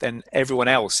than everyone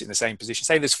else in the same position,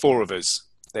 say there's 4 of us.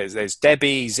 There's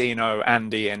Debbie, Zeno,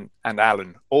 Andy, and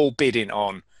Alan, all bidding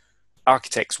on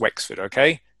Architects Wexford,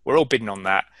 okay? We're all bidding on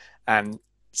that. And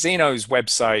Zeno's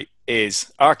website is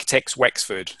Architects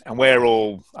Wexford, and we're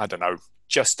all, I don't know,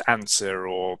 Just Answer,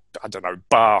 or I don't know,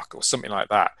 Bark or something like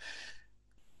that.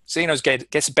 Zeno's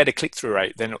gets a better click-through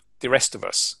rate than the rest of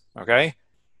us, okay?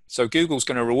 So Google's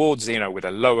going to reward Zeno with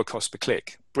a lower cost per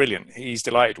click. Brilliant. He's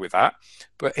delighted with that.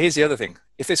 But here's the other thing.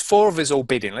 If there's 4 of us all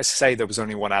bidding, let's say there was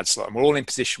only 1 ad slot and we're all in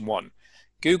position 1,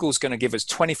 Google's going to give us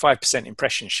 25%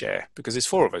 impression share, because there's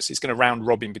 4 of us. It's going to round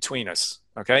robin between us,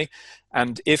 okay?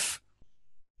 And if,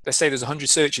 let's say there's 100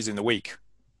 searches in the week,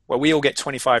 well, we all get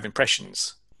 25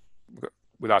 impressions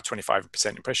with our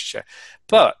 25% impression share.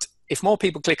 But if more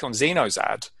people click on Zeno's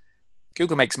ad,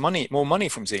 Google makes more money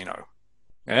from Zeno.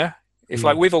 Yeah. If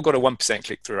like we've all got a 1%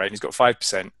 click-through rate and he's got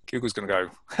 5%, Google's going to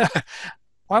go,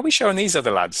 why are we showing these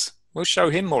other lads? We'll show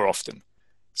him more often.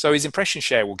 So his impression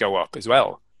share will go up as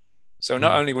well. So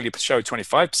not only will you show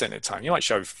 25% of the time, you might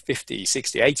show 50,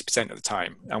 60, 80% of the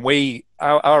time. And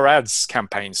our ads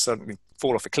campaigns suddenly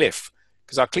fall off a cliff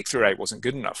because our click-through rate wasn't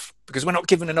good enough because we're not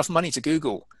giving enough money to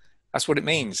Google. That's what it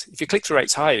means. If your click-through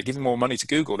rate's high, you're giving more money to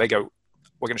Google. They go,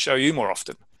 we're going to show you more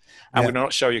often. And we're going to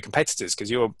not show your competitors because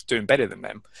you're doing better than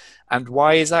them. And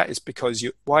why is that? It's because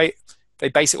why they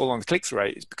base it all on the click-through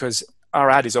rate. It's because our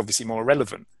ad is obviously more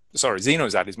relevant. Sorry,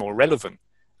 Zeno's ad is more relevant.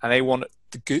 And they want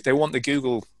the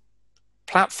Google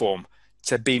platform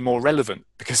to be more relevant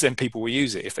because then people will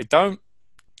use it. If they don't,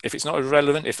 if it's not as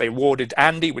relevant, if they rewarded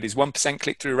Andy with his 1%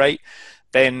 click-through rate,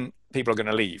 then people are going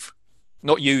to leave.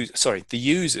 The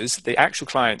users, the actual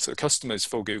clients, the customers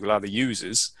for Google are the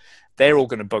users. They're all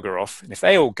going to bugger off. And if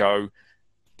they all go,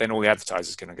 then all the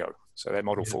advertisers are going to go. So their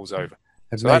model falls over.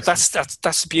 So that's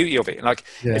the beauty of it. Like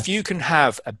if you can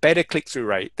have a better click-through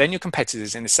rate than your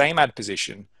competitors in the same ad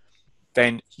position,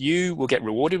 then you will get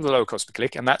rewarded with a lower cost per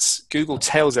click. And that's Google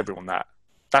tells everyone that.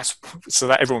 That's so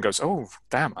that everyone goes, oh,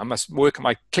 damn, I must work on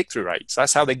my click-through rates.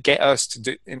 That's how they get us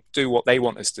to do what they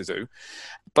want us to do.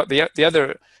 But the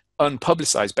other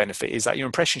unpublicized benefit is that your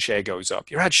impression share goes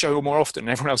up. Your ads show more often and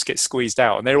everyone else gets squeezed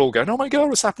out. And they're all going, oh my God,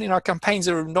 what's happening? Our campaigns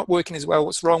are not working as well.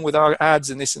 What's wrong with our ads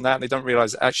and this and that? And they don't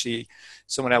realize that actually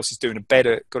someone else is got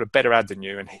a better ad than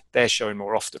you and they're showing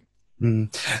more often.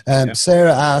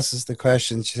 Sarah asks the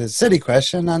question. She says, silly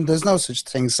question, and there's no such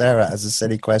thing, Sarah, as a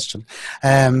silly question.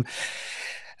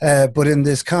 But in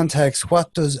this context,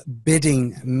 what does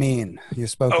bidding mean? You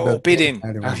spoke about bidding.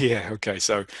 Okay.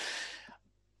 So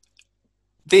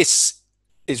this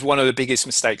is one of the biggest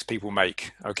mistakes people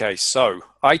make. Okay. So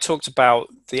I talked about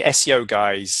the SEO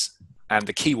guys and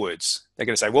the keywords. They're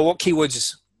going to say, well, what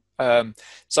keywords?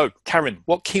 So Karen,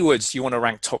 what keywords do you want to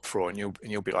rank top for? And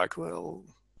you'll be like, well,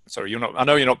 sorry, I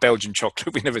know you're not Belgian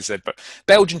chocolate. We never said, but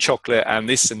Belgian chocolate and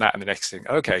this and that and the next thing.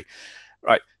 Okay.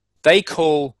 Right. They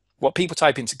call what people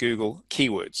type into Google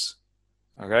keywords.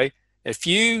 Okay. If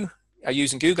you are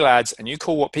using Google Ads and you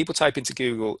call what people type into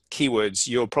Google keywords,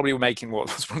 you're probably making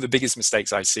what's one of the biggest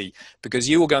mistakes I see, because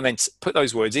you will go and then put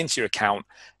those words into your account,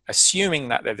 assuming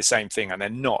that they're the same thing, and they're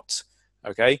not.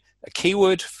 Okay. A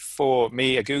keyword for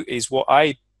me is what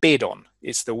I bid on.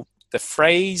 It's the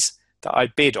phrase that I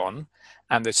bid on,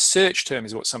 and the search term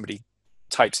is what somebody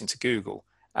types into Google.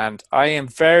 And I am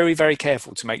very, very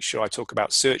careful to make sure I talk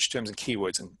about search terms and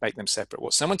keywords and make them separate.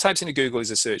 What someone types into Google is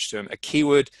a search term. A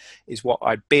keyword is what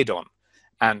I bid on.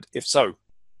 And if so,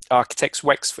 Architects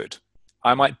Wexford,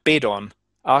 I might bid on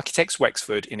Architects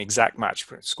Wexford in exact match,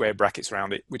 square brackets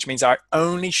around it, which means I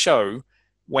only show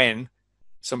when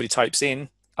somebody types in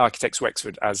Architects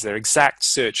Wexford as their exact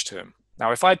search term.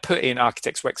 Now, if I put in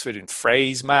Architects Wexford in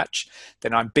phrase match,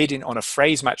 then I'm bidding on a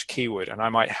phrase match keyword, and I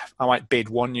might bid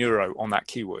 €1 on that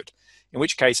keyword. In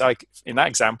which case, in that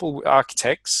example,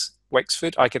 Architects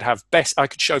Wexford, I could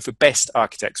show for best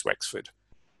Architects Wexford,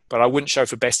 but I wouldn't show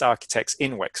for best architects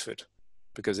in Wexford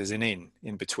because there's an in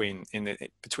between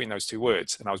those two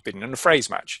words, and I was bidding on a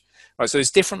phrase match. Right, so there's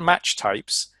different match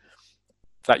types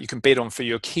that you can bid on for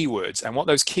your keywords. And what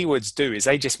those keywords do is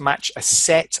they just match a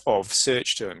set of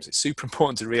search terms. It's super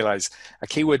important to realize a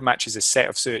keyword matches a set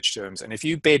of search terms. And if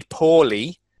you bid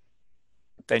poorly,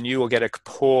 then you will get a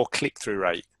poor click-through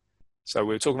rate. So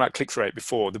we were talking about click-through rate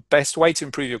before. The best way to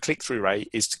improve your click-through rate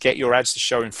is to get your ads to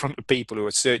show in front of people who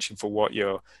are searching for what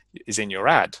is in your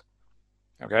ad.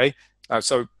 Okay.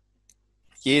 So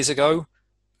years ago,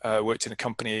 worked in a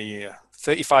company,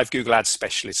 35 Google Ads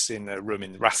specialists in a room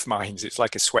in Rathmines. It's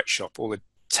like a sweatshop. All the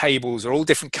tables are all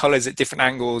different colors at different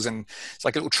angles, and it's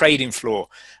like a little trading floor.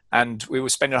 And we were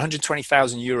spending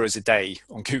 €120,000 a day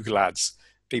on Google Ads.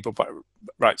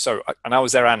 Right. So, and I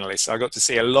was their analyst. I got to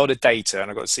see a lot of data, and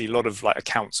I got to see a lot of like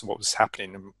accounts and what was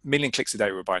happening. A million clicks a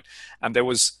day we were buying. And I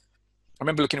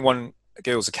remember looking at one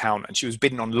girl's account, and she was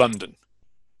bidding on London,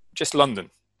 just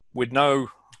London, with no.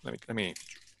 Let me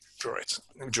draw it.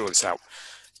 Let me draw this out.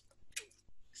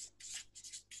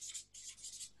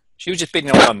 She was just bidding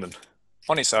on London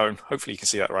on its own. Hopefully you can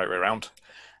see that the right way around.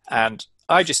 And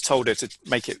I just told her to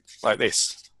make it like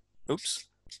this. Oops.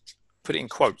 Put it in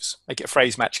quotes. Make it a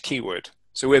phrase match keyword.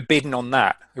 So we're bidding on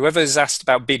that. Whoever's asked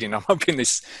about bidding, I'm hoping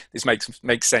this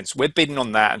makes sense. We're bidding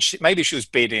on that. And maybe she was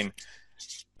bidding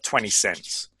 20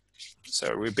 cents.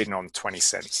 So we're bidding on 20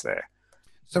 cents there.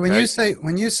 So when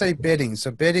you say bidding,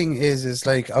 so bidding is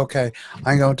like, okay,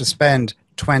 I'm going to spend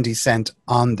 20 cents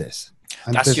on this.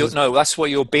 That's what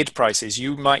your bid price is.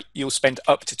 You'll spend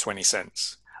up to 20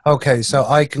 cents. Okay, so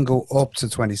I can go up to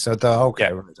 20. So okay, Yeah.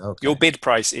 right, Your okay. bid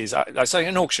price is, I say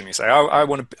an auction, you say, I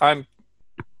want to,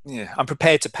 I'm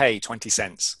prepared to pay 20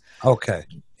 cents. Okay.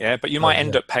 Yeah. But you Right, might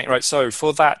end yeah. up paying, right. So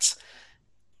for that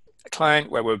client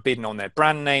where we're bidding on their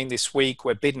brand name this week,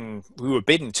 we were bidding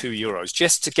 €2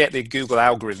 just to get the Google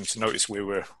algorithm to notice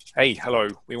hey, hello,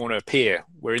 we want to appear.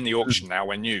 We're in the Mm. auction now.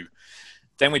 We're new.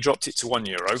 Then we dropped it to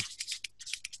 €1.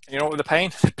 You know what they're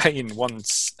paying? They're paying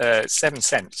 7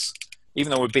 cents.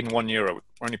 Even though we're bidding €1,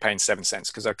 we're only paying 7 cents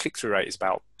because our click-through rate is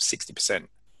about 60%.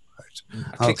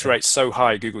 Our click-through Okay. rate's so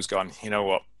high, Google's gone, you know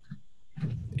what?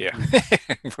 Yeah,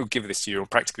 Mm. we'll give this to you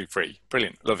practically free.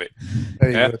 Brilliant, love it.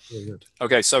 Very Yeah. good. Very good.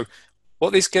 Okay, so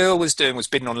what this girl was doing was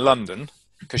bidding on London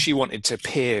because she wanted to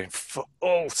appear for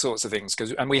all sorts of things.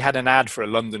 And we had an ad for a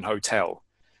London hotel,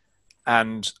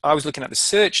 and I was looking at the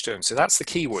search term. So that's the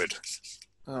keyword.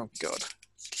 Oh God,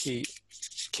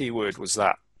 keyword was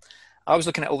that. I was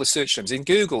looking at all the search terms in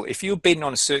Google. If you're bidding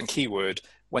on a certain keyword,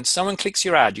 when someone clicks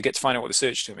your ad, you get to find out what the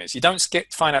search term is. You don't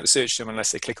get to find out the search term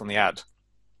unless they click on the ad.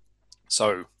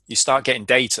 So you start getting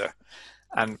data.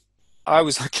 And I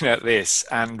was looking at this,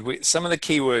 and some of the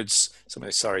keywords, some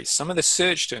of the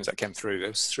search terms that came through, there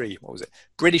was three. What was it?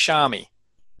 British Army.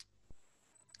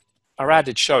 Our ad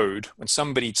had showed when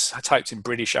somebody typed in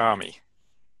British Army,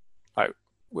 like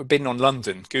we're bidding on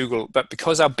London, Google, but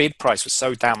because our bid price was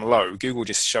so damn low, Google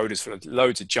just showed us for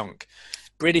loads of junk.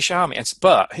 British Army,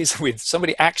 but here's with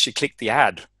somebody actually clicked the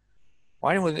ad.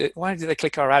 Why did they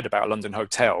click our ad about a London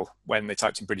hotel when they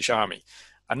typed in British Army?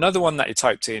 Another one that he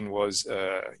typed in was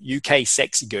UK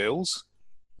sexy girls.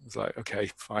 I was like, okay,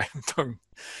 fine, don't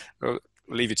we'll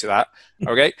leave you to that.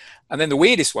 Okay, and then the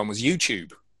weirdest one was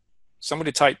YouTube.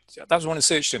 Somebody typed, that was one of the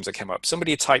search terms that came up.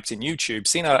 Somebody had typed in YouTube,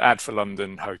 seen our ad for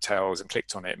London hotels and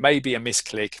clicked on it. Maybe a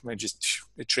misclick, maybe just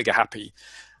a trigger happy.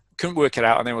 Couldn't work it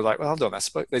out, and then we're like, well, hold on,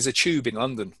 there's a tube in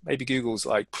London. Maybe Google's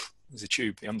like, there's a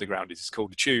tube. The underground is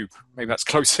called a tube. Maybe that's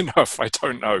close enough. I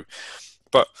don't know.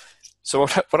 But so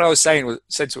what I was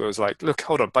said to her was like, look,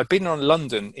 hold on. By bidding on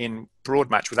London in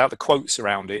Broadmatch without the quotes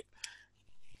around it,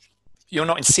 you're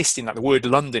not insisting that the word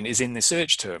London is in the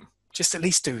search term. Just at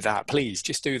least do that, please.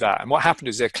 Just do that. And what happened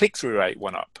is their click-through rate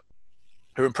went up.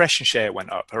 Her impression share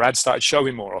went up. Her ad started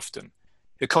showing more often.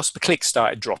 Her cost per click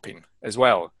started dropping as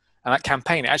well. And that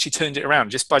campaign, it actually turned it around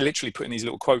just by literally putting these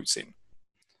little quotes in.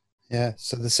 Yeah.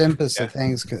 So the simplest Yeah. of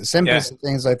things, Yeah. simplest of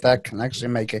things like that can actually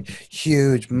make a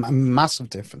huge, massive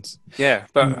difference. Yeah.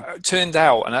 But Mm. it turned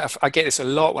out, and I get this a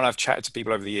lot when I've chatted to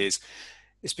people over the years,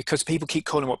 it's because people keep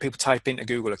calling what people type into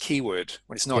Google a keyword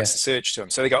when it's not, Yeah. it's the search term.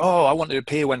 So they go, oh, I want it to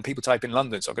appear when people type in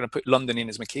London. So I'm going to put London in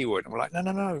as my keyword. And we're like,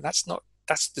 no, that's not,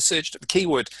 that's the search, the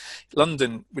keyword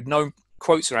London with no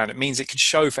quotes around it means it could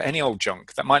show for any old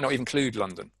junk that might not even include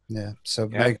London. Yeah. So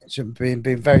Yeah.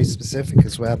 be very specific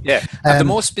as well. Yeah. And the Um,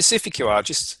 more specific you are,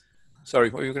 sorry,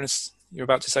 what were you you're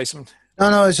about to say something?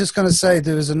 no, I was just going to say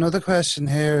there was another question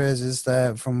here. Is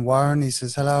that from Warren? He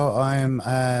says, "Hello,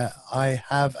 I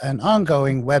have an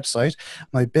ongoing website.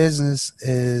 My business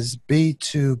is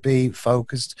B2B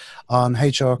focused on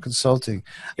HR consulting,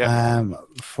 Yeah.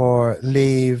 for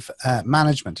leave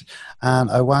management,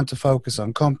 and I want to focus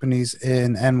on companies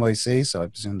in NYC. So I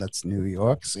presume that's New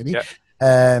York City.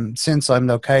 Yeah. Since I'm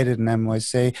located in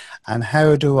NYC, and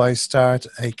how do I start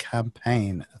a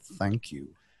campaign? Thank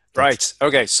you." Right.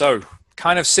 Okay. So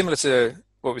kind of similar to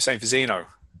what we're saying for Zeno.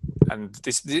 And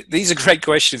these are great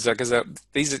questions because I'm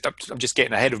just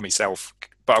getting ahead of myself.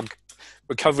 But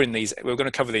we're covering these. We're going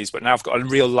to cover these, but now I've got a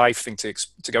real life thing to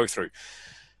go through.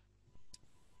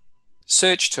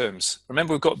 Search terms.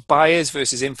 Remember, we've got buyers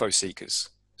versus info seekers.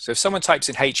 So if someone types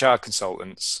in HR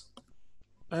consultants,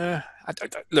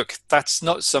 look, that's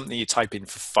not something you type in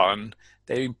for fun.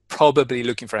 They're probably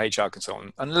looking for a HR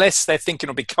consultant, unless they're thinking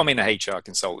of becoming a HR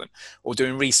consultant or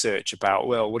doing research about,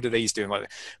 well, what are these doing?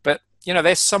 But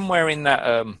they're somewhere in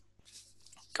that.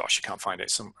 Gosh, I can't find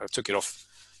it. I took it off.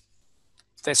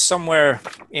 They're somewhere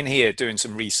in here doing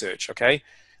some research, okay?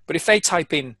 But if they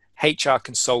type in HR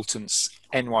consultants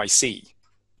NYC,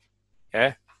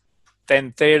 yeah,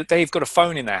 then they've got a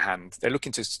phone in their hand. They're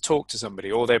looking to talk to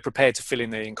somebody, or they're prepared to fill in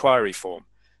the inquiry form.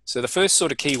 So the first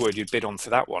sort of keyword you'd bid on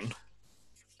for that one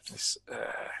is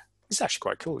actually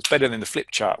quite cool. It's better than the flip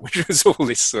chart, which was all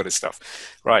this sort of stuff.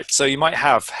 Right, so you might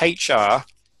have HR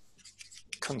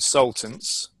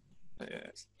consultants,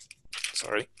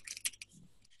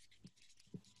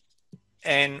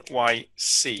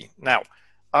 NYC. Now,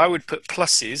 I would put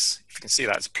pluses, if you can see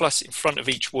that, it's a plus in front of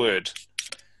each word.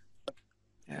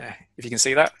 If you can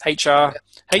see that,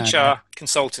 HR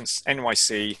consultants,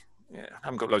 NYC. Yeah, I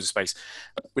haven't got loads of space.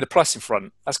 With a plus in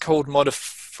front, that's called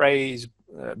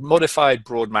modified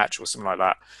broad match or something like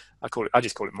that. I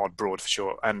just call it mod broad for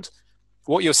short. And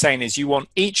what you're saying is you want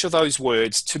each of those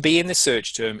words to be in the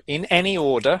search term in any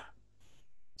order.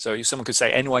 So someone could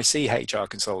say NYC HR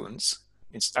consultants,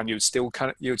 and you're still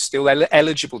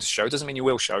eligible to show. Doesn't mean you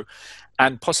will show,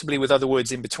 and possibly with other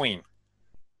words in between.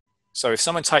 So if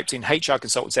someone typed in HR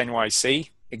consultants NYC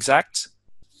exact,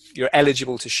 you're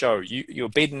eligible to show. You're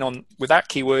bidding on with that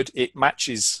keyword. It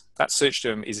matches, that search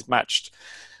term is matched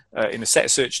in a set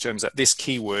of search terms that this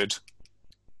keyword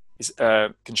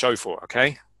can show for.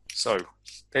 Okay, so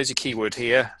there's your keyword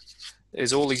here.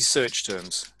 There's all these search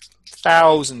terms,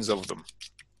 thousands of them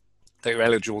that you're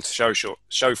eligible to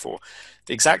show for.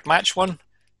 The exact match one,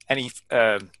 any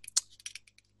the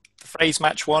phrase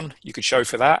match one, you could show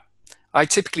for that. I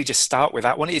typically just start with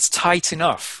that one. It's tight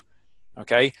enough,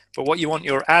 okay? But what you want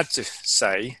your ad to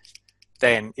say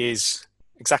then is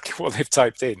exactly what they've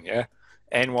typed in, yeah?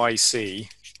 NYC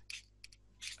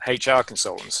HR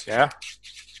consultants, yeah?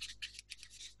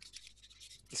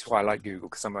 This is why I like Google,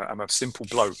 because I'm a simple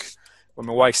bloke. When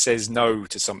my wife says no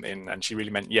to something and she really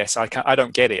meant yes, I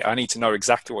don't get it. I need to know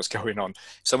exactly what's going on.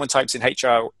 If someone types in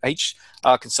HR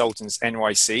consultants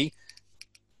NYC,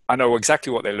 I know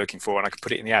exactly what they're looking for and I can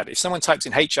put it in the ad. If someone types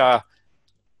in HR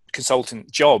consultant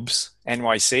jobs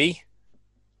NYC,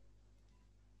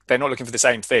 they're not looking for the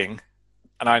same thing.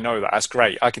 And I know that. That's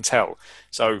great. I can tell.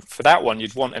 So for that one,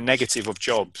 you'd want a negative of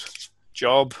jobs.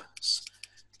 Jobs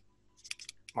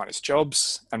minus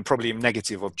jobs, and probably a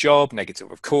negative of job,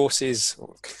 negative of courses,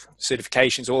 or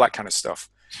certifications, all that kind of stuff.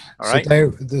 All right.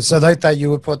 So that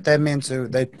you would put them into,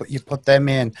 you put them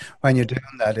in when you're doing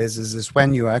that is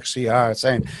when you actually are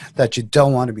saying that you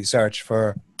don't want to be searched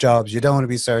for jobs, you don't want to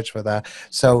be searched for that.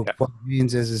 So yeah. What it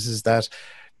means is that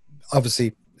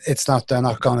obviously they're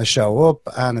not going to show up,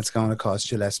 and it's going to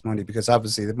cost you less money, because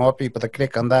obviously the more people that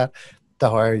click on that, the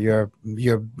higher your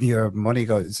money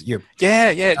goes.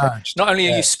 Not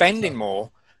only are you spending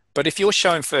more, but if you're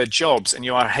showing for jobs and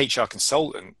you are a HR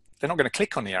consultant, they're not going to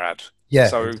click on your ad. Yeah.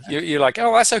 So exactly. You're like,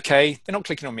 oh, that's okay. They're not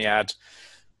clicking on my ad.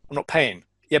 I'm not paying.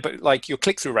 Yeah, but like your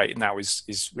click-through rate now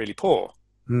is really poor.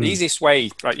 The easiest way,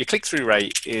 right? Your click-through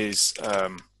rate is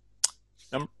hold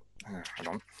on.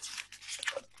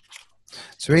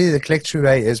 So really, the click-through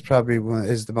rate is probably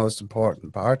is the most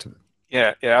important part of it.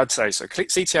 Yeah, I'd say so.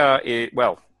 CTR is,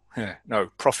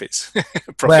 profits.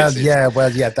 Right.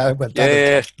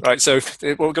 So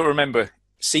we've got to remember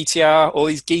CTR, all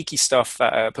these geeky stuff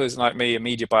that a person like me, a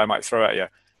media buyer, might throw at you.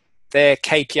 They're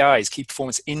KPIs, key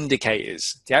performance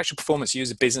indicators. The actual performance you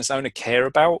as a business owner care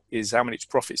about is how many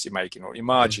profits you're making, or what your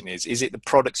margin is. Is it the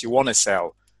products you want to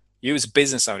sell? You as a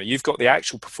business owner, you've got the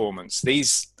actual performance.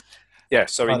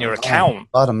 So in your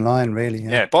account, bottom line, really.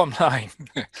 Yeah, bottom line.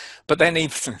 But they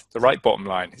need the right bottom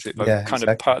line. Is it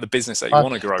of part of the business that you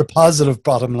want to grow? The positive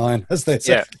bottom line, as they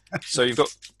say. Yeah. So you've got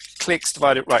clicks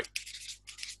divided, right.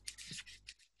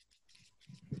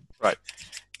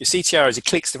 Your CTR is your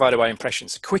clicks divided by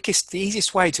impressions. The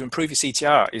easiest way to improve your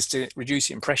CTR is to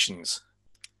reduce your impressions.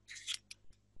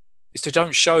 Is to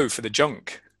don't show for the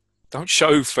junk. Don't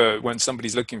show for when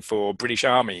somebody's looking for British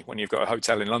Army when you've got a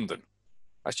hotel in London.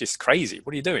 That's just crazy.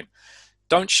 What are you doing?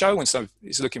 Don't show when someone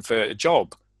is looking for a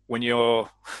job when you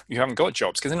haven't got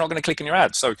jobs, because they're not going to click on your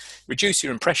ad. So reduce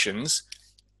your impressions,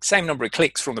 same number of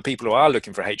clicks from the people who are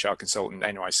looking for a HR consultant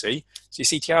NYC. So your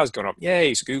CTR has gone up.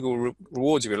 Yay, so Google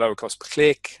rewards you with lower cost per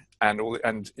click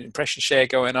and impression share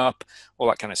going up, all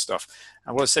that kind of stuff.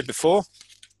 And what I said before,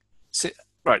 so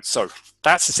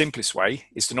that's the simplest way,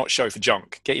 is to not show for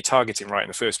junk. Get your targeting right in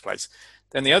the first place.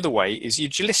 Then the other way is you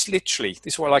just literally,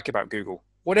 this is what I like about Google,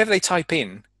 whatever they type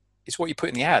in is what you put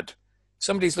in the ad.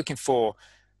 Somebody's looking for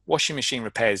washing machine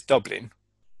repairs Dublin,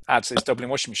 ad says Dublin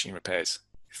washing machine repairs.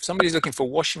 If somebody's looking for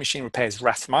washing machine repairs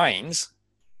Rathmines,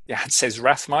 the ad says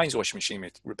Rathmines washing machine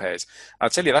repairs.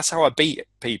 I'll tell you, that's how I beat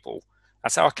people.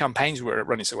 That's how our campaigns were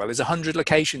running so well. There's 100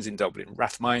 locations in Dublin,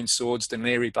 Rathmines, Swords,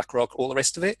 Dunleary, Blackrock, all the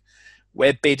rest of it.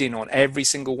 We're bidding on every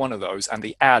single one of those, and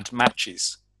the ad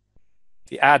matches.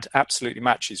 The ad absolutely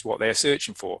matches what they're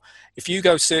searching for. If you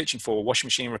go searching for washing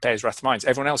machine repairs Rathmines,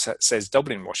 everyone else says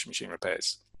Dublin washing machine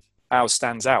repairs. Ours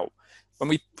stands out.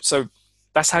 So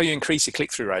that's how you increase your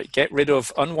click-through rate. Get rid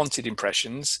of unwanted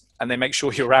impressions, and then make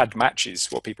sure your ad matches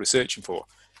what people are searching for.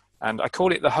 And I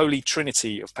call it the holy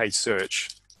trinity of paid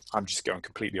search. I'm just going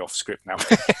completely off script now.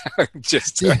 The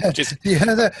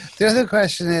other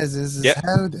question is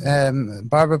how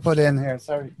Barbara put in here.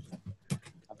 Sorry.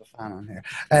 On here,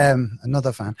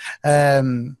 another fan.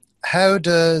 How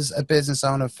does a business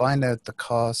owner find out the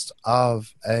cost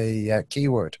of a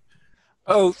keyword?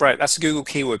 Oh, right, that's a Google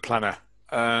Keyword Planner.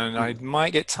 and I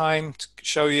might get time to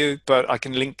show you, but I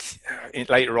can link it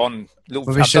later on. But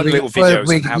I've done we can little put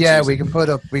videos on how to use it.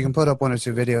 we can put up one or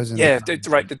two videos in the Yeah, comments.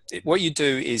 right. What you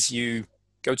do is you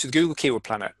go to the Google Keyword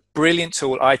Planner. Brilliant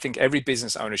tool. I think every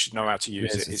business owner should know how to It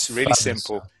use is. it. It's It's really fabulous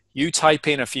simple. stuff. You type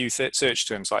in a few search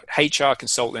terms like HR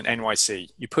consultant NYC.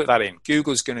 You put that in.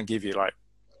 Google's going to give you like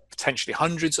potentially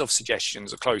hundreds of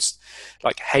suggestions or close,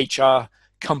 like HR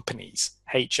companies,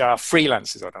 HR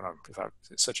freelancers. I don't know if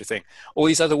that's such a thing. All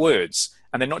these other words,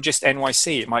 and they're not just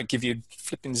NYC. It might give you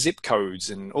flipping zip codes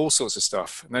and all sorts of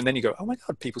stuff. And then you go, oh my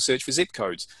God, people search for zip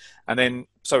codes. And then,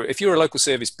 so if you're a local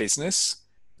service business,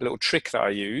 a little trick that I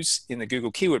use in the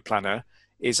Google Keyword Planner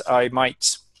is I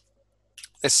might,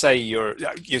 let's say you're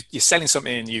selling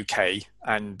something in the UK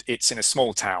and it's in a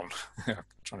small town. I'm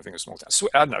trying to think of a small town.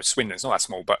 I don't know, Swindon. It's not that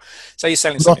small, but say you're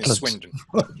selling something in Rutland.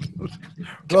 Swindon.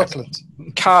 Rutland.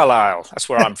 Carlisle, that's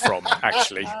where I'm from,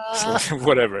 actually. So,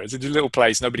 whatever. It's a little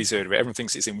place. Nobody's heard of it. Everyone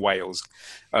thinks it's in Wales.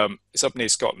 It's up near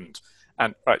Scotland.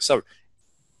 And right, so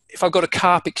if I've got a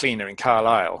carpet cleaner in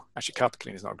Carlisle, actually, carpet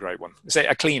cleaner is not a great one. Let's say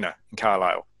a cleaner in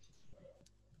Carlisle.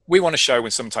 We want to show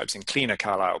when someone types in cleaner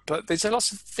Carlisle, but there's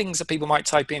lots of things that people might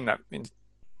type in that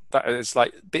is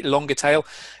like a bit longer tail.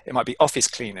 It might be office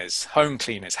cleaners, home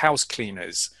cleaners, house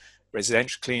cleaners,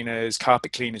 residential cleaners,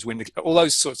 carpet cleaners, window, all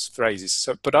those sorts of phrases.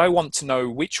 So, but I want to know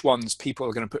which ones people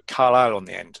are going to put Carlisle on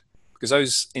the end, because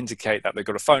those indicate that they've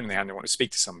got a phone in their hand and they want to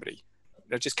speak to somebody.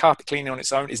 They're just carpet cleaning on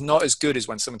its own is not as good as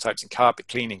when someone types in carpet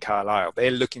cleaning Carlisle.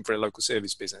 They're looking for a local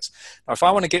service business. Now, if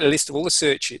I want to get a list of all the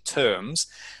search terms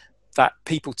that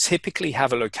people typically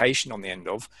have a location on the end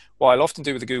of, what I'll often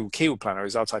do with the Google Keyword Planner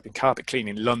is I'll type in carpet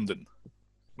cleaning London,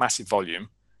 massive volume,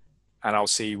 and I'll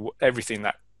see everything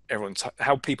that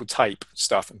how people type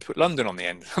stuff and put London on the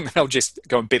end. And then I'll just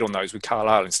go and bid on those with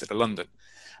Carlisle instead of London.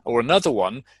 Or another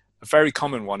one, a very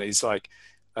common one is like,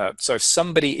 so if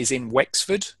somebody is in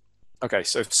Wexford, okay,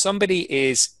 so if somebody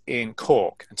is in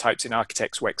Cork and types in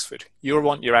architects Wexford, you'll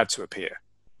want your ad to appear.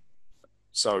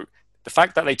 So the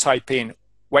fact that they type in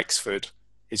Wexford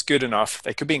is good enough.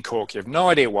 They could be in Cork. You have no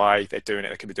idea why they're doing it.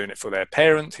 They could be doing it for their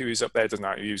parent who's up there, doesn't know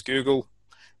how to use Google,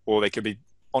 or they could be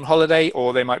on holiday,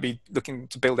 or they might be looking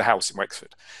to build a house in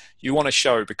Wexford. You want to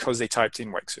show because they typed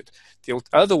in Wexford. The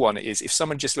other one is if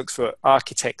someone just looks for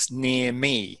architects near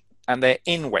me and they're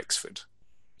in Wexford.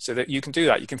 So that you can do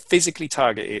that. You can physically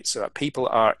target it so that people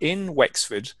are in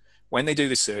Wexford when they do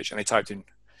the search and they typed in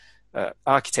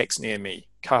architects near me,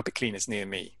 carpet cleaners near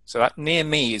me. So that near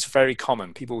me is very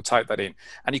common. People will type that in.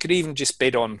 And you could even just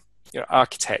bid on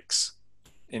architects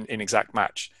in exact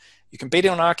match. You can bid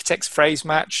on architects phrase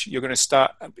match. You're going to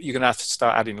have to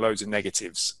start adding loads of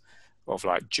negatives of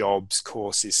like jobs,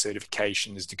 courses,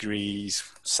 certifications, degrees,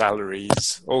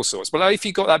 salaries, all sorts. But if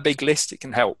you've got that big list, it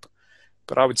can help.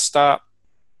 But I would start,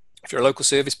 if you're a local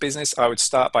service business, I would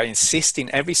start by insisting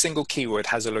every single keyword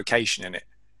has a location in it.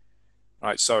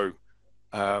 Right. So,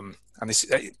 and this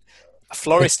a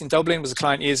florist in Dublin was a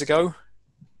client years ago,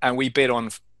 and we bid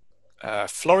on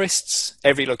florists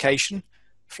every location.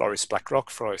 Florist Blackrock,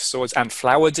 Florist Swords, and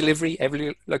flower delivery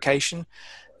every location.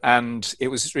 And it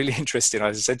was really interesting.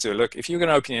 I said to her, look, if you're going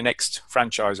to open your next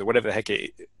franchise or whatever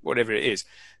it is,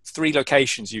 3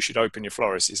 locations you should open your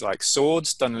florist is like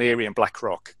Swords, Dunleary, and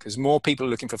Blackrock, because more people are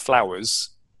looking for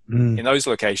flowers in those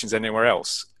locations than anywhere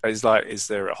else. It's like, is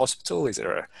there a hospital? Is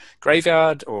there a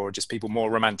graveyard? Or just people more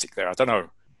romantic there? I don't know.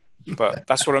 But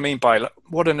that's what I mean by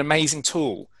what an amazing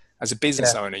tool as a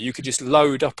business owner. You could just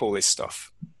load up all this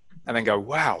stuff and then go,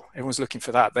 wow, everyone's looking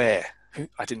for that there.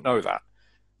 I didn't know that.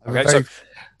 Okay, so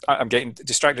I'm getting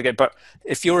distracted again. But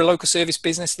if you're a local service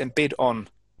business, then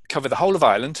cover the whole of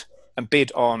Ireland and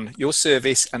bid on your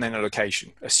service and then a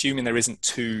location, assuming there isn't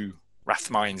 2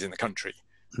 Rathmines in the country.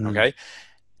 Okay,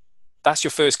 that's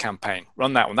your first campaign.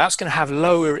 Run that one. That's going to have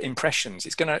lower impressions.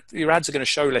 Your ads are going to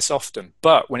show less often.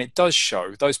 But when it does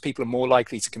show, those people are more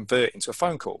likely to convert into a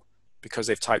phone call because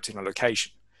they've typed in a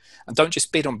location. And don't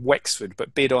just bid on Wexford,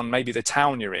 but bid on maybe the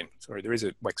town you're in. Sorry, there is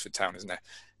a Wexford town, isn't there?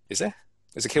 Is there?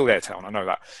 There's a Kildare town, I know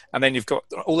that. And then you've got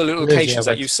all the little locations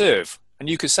that you serve. And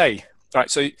you could say, right,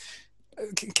 so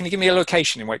can you give me a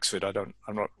location in Wexford? I'm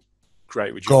not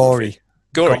great with geography.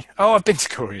 Gorey. Oh, I've been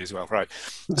to Gorey as well, right.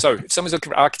 So if someone's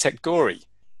looking for architect Gorey,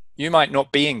 you might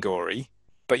not be in Gorey,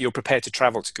 but you're prepared to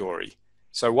travel to Gorey.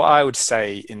 So what I would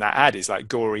say in that ad is like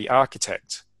Gorey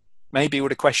architect, maybe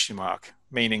with a question mark,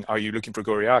 meaning, are you looking for a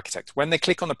Gorey architect? When they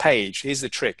click on the page, here's the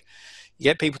trick. You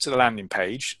get people to the landing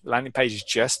page. The landing page is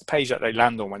just the page that they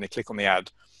land on when they click on the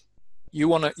ad.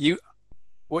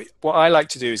 what I like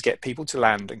to do is get people to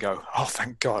land and go, oh,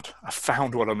 thank God, I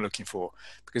found what I'm looking for.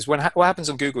 Because what happens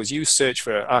on Google is you search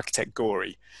for architect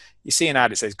Gory. You see an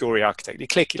ad that says Gory Architect. You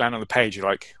click, you land on the page. You're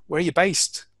like, where are you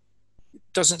based? It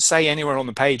doesn't say anywhere on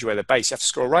the page where they're based. You have to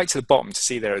scroll right to the bottom to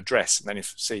see their address. And then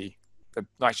if you see they're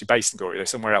not actually based in Gory, they're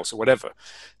somewhere else or whatever.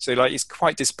 So like it's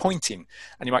quite disappointing.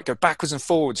 And you might go backwards and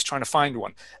forwards trying to find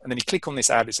one. And then you click on this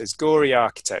ad, it says Gory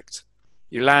Architect.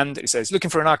 You land, it says, looking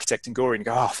for an architect in Gory, and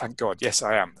you go, oh, thank God, yes,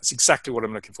 I am. That's exactly what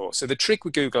I'm looking for. So the trick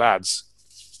with Google Ads,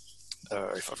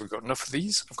 if I've got enough of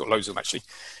these, I've got loads of them actually.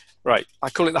 Right, I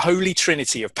call it the holy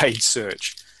trinity of paid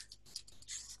search.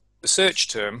 The search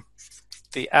term,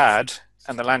 the ad,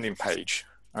 and the landing page,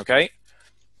 okay?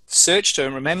 The search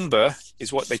term, remember,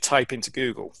 is what they type into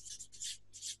Google.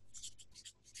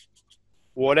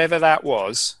 Whatever that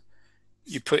was,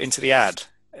 you put into the ad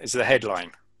as the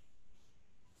headline.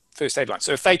 First headline.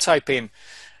 So if they type in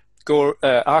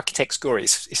architects Gory,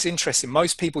 it's interesting.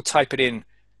 Most people type it in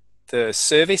the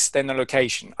service, then the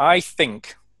location. I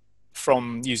think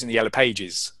from using the yellow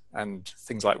pages and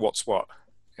things like what's what,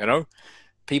 you know,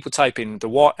 people type in the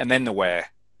what and then the where.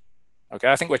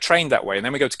 Okay, I think we're trained that way. And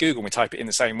then we go to Google and we type it in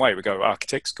the same way. We go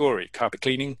architects Gory, carpet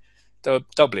cleaning,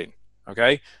 Dublin.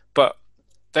 Okay, but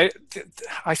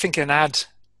I think an ad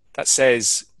that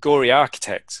says Gory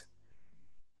Architect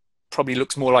probably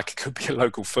looks more like it could be a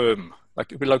local firm, like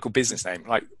it could be a local business name.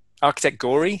 Like Architect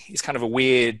Gory is kind of a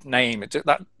weird name.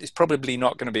 That is probably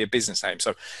not going to be a business name.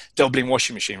 So Dublin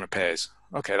washing machine repairs.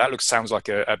 Okay, that sounds like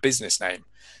a business name.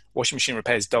 Washing machine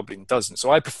repairs Dublin doesn't.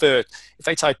 So I prefer, if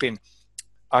they type in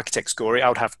Architects Gory, I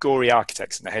would have Gory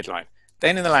Architects in the headline.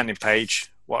 Then in the landing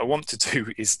page, what I want to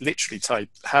do is literally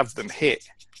have them hit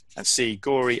and see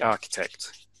Gory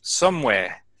Architect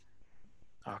somewhere.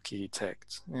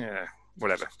 Architect, yeah.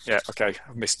 Whatever. Yeah, okay,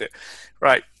 I've missed it.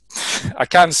 Right. I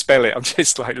can spell it. I'm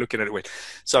just like looking at it weird.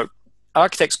 So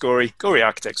architects Gory, Gory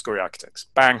Architects, Gory Architects.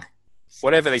 Bang.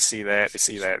 Whatever they see there, they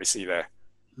see there, they see there.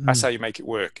 That's how you make it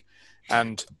work.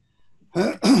 And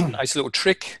nice little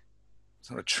trick,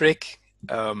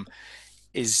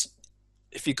 is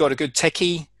if you've got a good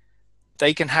techie,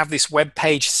 they can have this web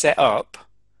page set up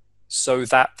so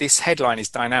that this headline is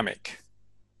dynamic.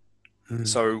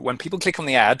 So when people click on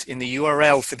the ad, in the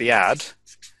URL for the ad,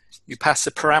 you pass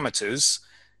the parameters,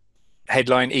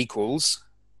 headline equals,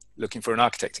 looking for an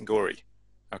architect in Gory.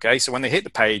 Okay, so when they hit the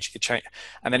page, it changes.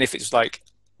 And then if it's like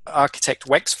architect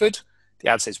Wexford, the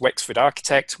ad says Wexford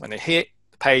Architect. When they hit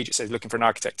the page, it says looking for an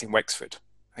architect in Wexford.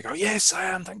 They go, yes, I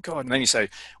am, thank God. And then you say,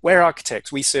 we're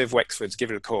architects, we serve Wexfords,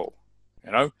 give it a call.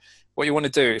 You know, what you want to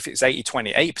do, if it's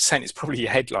 80-20, 80% is probably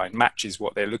your headline, matches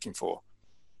what they're looking for.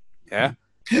 Yeah.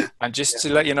 And just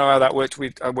to let you know how that worked,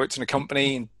 I worked in a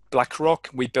company in BlackRock.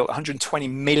 We built 120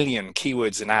 million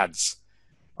keywords and ads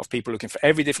of people looking for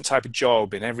every different type of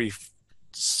job in every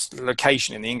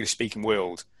location in the English-speaking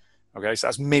world. Okay, so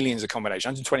that's millions of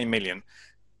combinations, 120 million.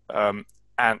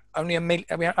 And only a million.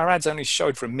 I mean, our ads only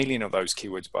showed for 1 million of those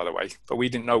keywords, by the way, but we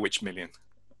didn't know which million.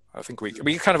 I think we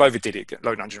kind of overdid it.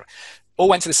 Load 100. All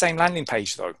went to the same landing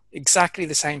page, though, exactly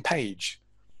the same page.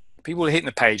 People were hitting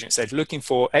the page and it said, looking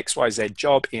for XYZ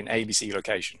job in ABC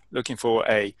location. Looking for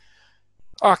a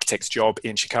architect's job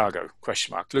in Chicago,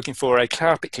 question mark. Looking for a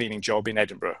carpet cleaning job in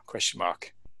Edinburgh, question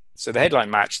mark. So the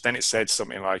headline matched, then it said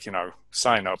something like, you know,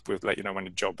 sign up, we'll let you know when the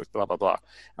job, blah, blah, blah.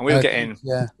 And we were getting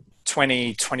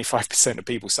 20-25% of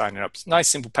people signing up. Nice,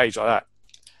 simple page like that.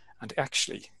 And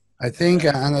actually, I think,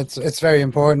 and it's very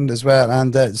important as well.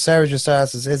 And Sarah just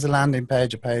asked, is a landing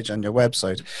page a page on your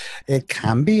website? It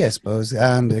can be, I suppose,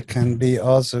 and it can be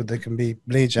also, there can be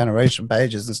lead generation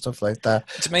pages and stuff like that.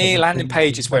 To me, landing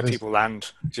page is where people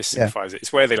land. It just signifies it.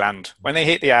 It's where they land. When they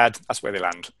hit the ad, that's where they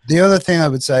land. The other thing I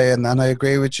would say, and I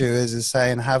agree with you, is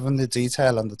saying having the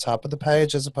detail on the top of the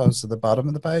page as opposed to the bottom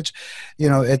of the page. You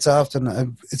know, it's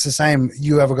often, it's the same.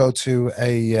 You ever go to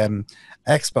a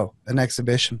expo, an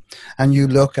exhibition, and you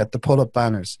look at the pull-up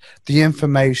banners, the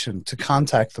information to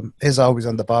contact them is always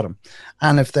on the bottom.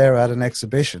 And if they're at an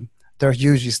exhibition, they're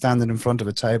usually standing in front of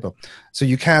a table, so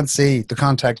you can't see the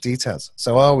contact details.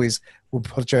 So always will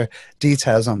put your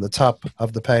details on the top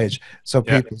of the page so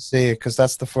people see it, because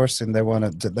that's the first thing they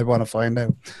want to find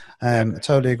out. I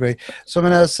totally agree.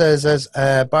 Someone else says, as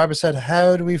Barbara said,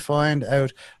 how do we find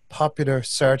out popular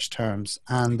search terms?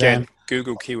 And then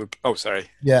Google keyword. Oh, sorry.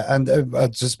 Yeah, and I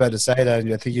was just about to say that.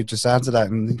 I think you just answered that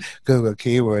in Google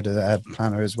keyword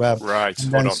planner as well. Right.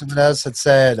 And then someone else had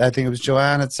said, I think it was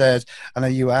Joanne had said,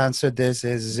 and you answered this,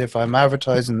 is if I'm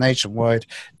advertising nationwide,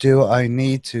 do I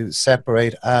need to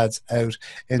separate ads out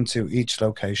into each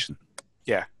location?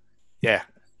 Yeah.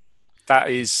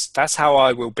 That's how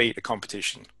I will beat the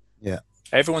competition. Yeah.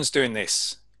 Everyone's doing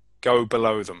this. go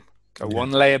below them. Go Yeah.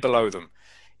 one layer below them.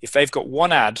 If they've got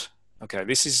one ad, okay,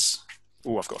 this is,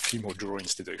 oh, I've got a few more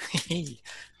drawings to do.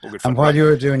 All good fun. And while Right. you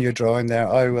were doing your drawing there,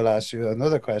 I will ask you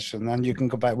another question, and you can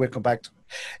go back. We'll come back to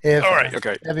if All right.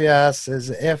 Okay. Debbie asks is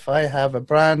if I have a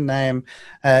brand name,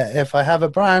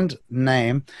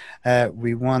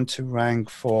 we want to rank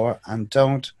for and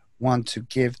don't want to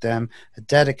give them a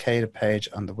dedicated page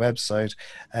on the website.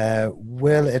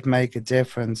 Will it make a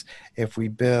difference if we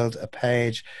build a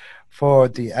page for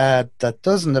the ad that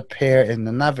doesn't appear in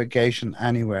the navigation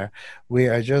anywhere? We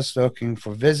are just looking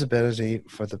for visibility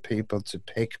for the people to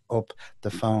pick up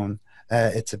the phone.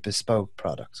 It's a bespoke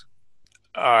product.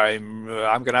 I'm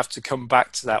going to have to come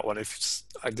back to that one if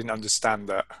I didn't understand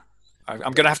that. I'm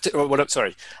going to have to.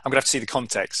 Sorry, I'm going to have to see the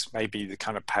context, maybe the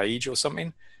kind of page or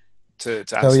something to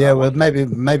So answer yeah, that well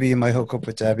one. maybe you might hook up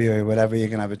with Debbie or whatever. You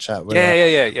can have a chat with her.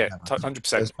 Yeah. Whatever. 100%.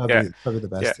 That's Yeah, probably the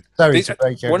yeah. best. Sorry to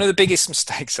break your. One of the biggest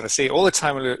mistakes, and I see it all the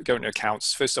time when I go into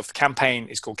accounts. First off, the campaign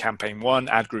is called campaign one,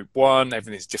 ad group one.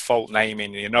 Everything's default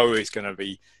naming. You know it's going to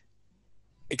be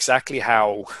exactly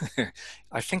how.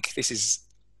 I think this is.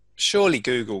 Surely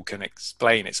Google can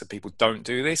explain it so people don't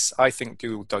do this. I think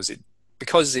Google does it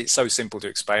because it's so simple to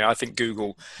explain. I think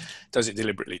Google does it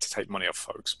deliberately to take money off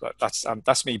folks, but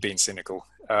that's me being cynical.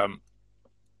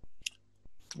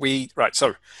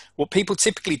 So what people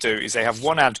typically do is they have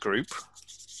one ad group.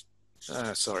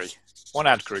 One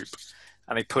ad group,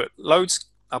 and they put loads.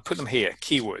 I'll put them here.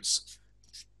 Keywords.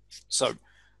 So,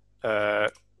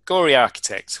 Gory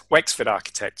Architect, Wexford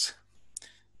Architect,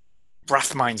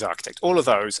 Rathmines Architect, all of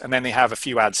those, and then they have a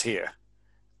few ads here.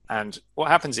 And what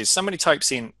happens is somebody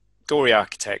types in Gory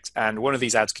Architect, and one of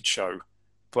these ads could show,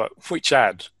 but which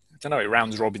ad? I don't know. It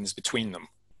rounds robins between them.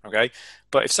 Okay,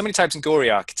 but if somebody types in Gory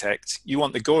Architect, you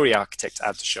want the Gory Architect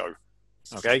ad to show.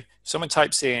 Okay, if someone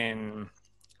types in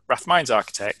Rathmines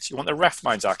Architect, you want the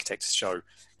Rathmines Architect to show,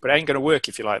 but it ain't going to work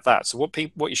if you like that. So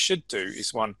what you should do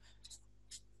is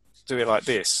do it like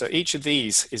this. So each of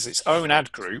these is its own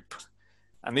ad group,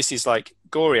 and this is like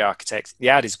Gory Architect. The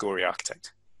ad is Gory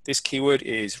Architect. This keyword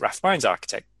is Rathmines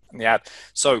Architect, and the ad.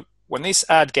 So when this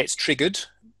ad gets triggered,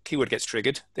 keyword gets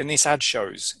triggered, then this ad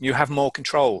shows. You have more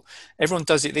control. Everyone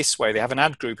does it this way. They have an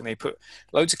ad group and they put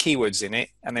loads of keywords in it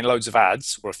and then loads of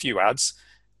ads or a few ads.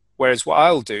 Whereas what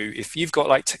I'll do, if you've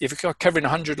got if you're covering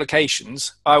 100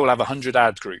 locations, I will have 100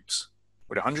 ad groups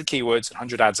with 100 keywords and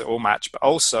 100 ads that all match. But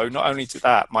also, not only to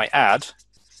that, my ad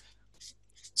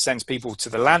sends people to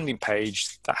the landing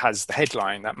page that has the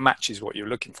headline that matches what you're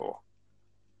looking for.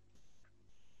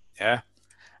 Yeah.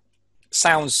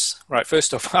 Sounds right.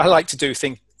 First off, I like to do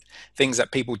things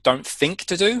that people don't think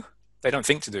to do. They don't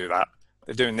think to do that.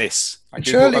 They're doing this.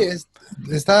 Surely is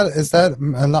that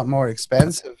a lot more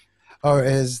expensive, or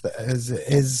is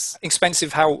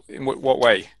expensive? How? In what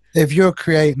way? If you're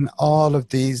creating all of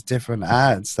these different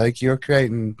ads, like you're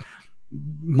creating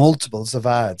multiples of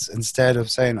ads instead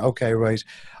of saying, okay, right,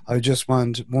 I just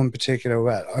want one particular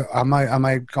ad. Am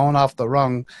I going off the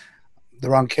wrong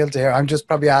kilter here? I'm just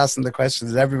probably asking the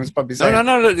questions that everyone's probably saying.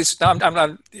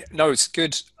 No, it's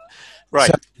good. Right.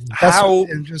 So how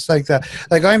just like that.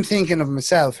 Like I'm thinking of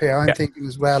myself here. I'm thinking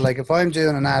as well. Like if I'm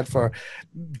doing an ad for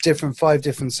 5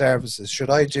 different services, should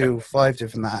I do 5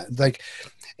 different ads? Like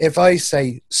if I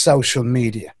say social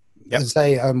media,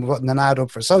 say I'm putting an ad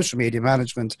up for social media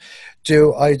management,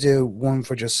 do I do one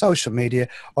for just social media,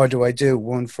 or do I do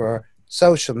one for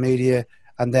social media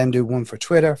and then do one for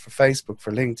Twitter, for Facebook,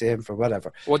 for LinkedIn, for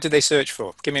whatever? What did they search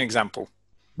for? Give me an example.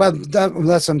 Well, that's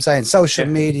what I'm saying. Social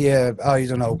media, I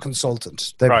don't know,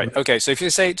 consultant. Right. Okay. So if you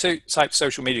say to type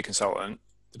social media consultant,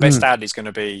 the best ad is going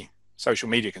to be social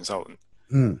media consultant.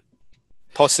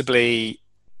 Possibly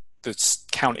the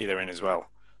county they're in as well.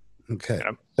 Okay. You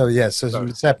know? So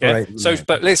separate. Yeah. So,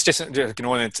 but let's just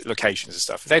ignore the locations and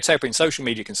stuff. If they type in social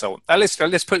media consultant,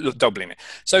 let's put Dublin in.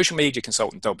 Social media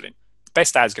consultant Dublin. The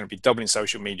best ad is going to be Dublin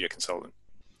social media consultant.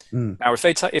 Now,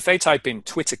 if they type in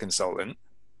Twitter consultant,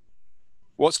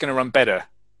 what's going to run better?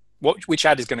 Which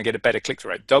ad is going to get a better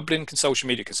click-through rate? Dublin social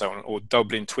media consultant or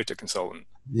Dublin Twitter consultant?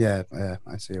 Yeah,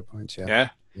 I see your point. Yeah.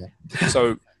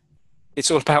 So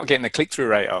it's all about getting the click-through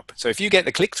rate up. So if you get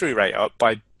the click-through rate up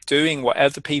by doing what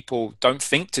other people don't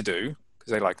think to do,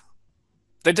 because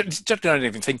they don't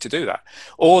even think to do that,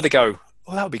 or they go,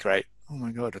 "Oh, that would be great. Oh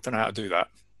my god, I don't know how to do that,"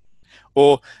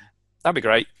 or "That'd be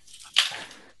great.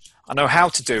 I know how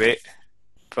to do it,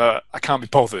 but I can't be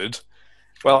bothered."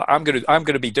 Well, I'm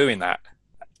gonna be doing that,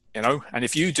 you know. And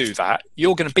if you do that,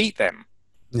 you're gonna beat them.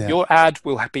 Yeah. Your ad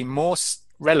will be more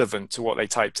relevant to what they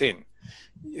typed in.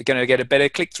 You're gonna get a better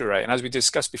click-through rate. And as we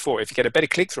discussed before, if you get a better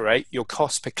click-through rate, your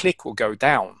cost per click will go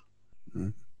down.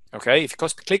 Okay, if your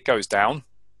cost per click goes down,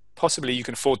 possibly you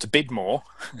can afford to bid more,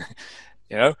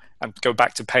 you know, and go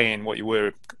back to paying what you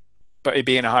were, but it'd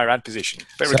be in a higher ad position.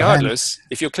 But So hence, regardless,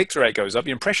 if your click-through rate goes up,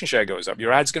 your impression share goes up,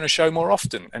 your ad's going to show more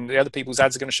often, and the other people's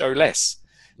ads are going to show less.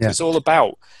 So yeah. it's all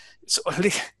about.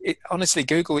 Honestly,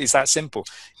 Google is that simple.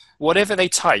 Whatever they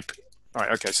type. All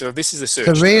right. Okay. So this is the So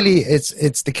search term. really,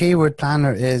 it's the keyword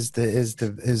planner is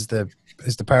the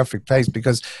perfect place,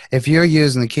 because if you're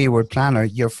using the keyword planner,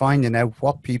 you're finding out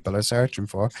what people are searching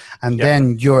for, and Yep.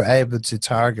 then you're able to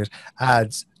target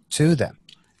ads to them.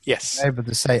 Yes. You're able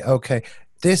to say, okay,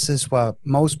 this is what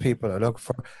most people are looking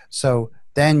for. So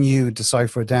then you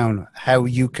decipher down how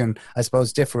you can, I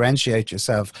suppose, differentiate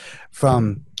yourself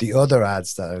from the other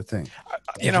ads that are thing.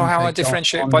 You If know you how I say don't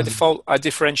differentiate? By only, default, I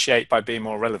differentiate by being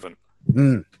more relevant.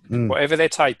 mm, mm. Whatever they're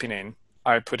typing in,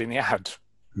 I put in the ad.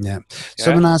 Yeah. Yeah.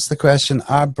 Someone asked the question,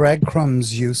 are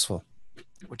breadcrumbs useful?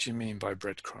 What do you mean by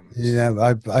breadcrumbs?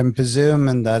 Yeah, I'm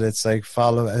presuming that it's like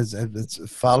it's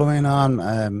following on.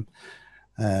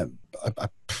 Uh, I, I,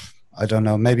 I don't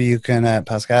know. Maybe you can,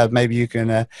 Pascal. Maybe you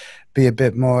can be a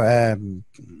bit more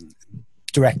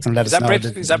direct and let us know.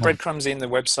 Is that breadcrumbs in the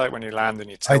website when you land and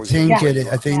it I tells you think Yeah. where it. you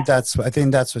I are? think that's. I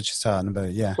think that's what she's talking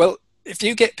about. Yeah. Well, if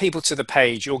you get people to the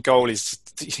page, your goal is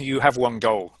you have one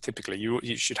goal. Typically, you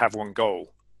should have one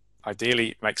goal. Ideally,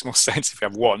 it makes more sense if you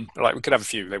have one. Like we could have a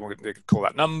few. They could call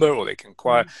that number, or they can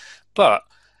inquire. But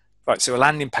right, so a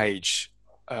landing page.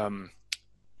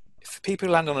 If people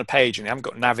land on a page and they haven't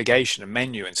got navigation and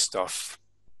menu and stuff,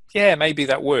 yeah, maybe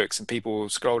that works. And people will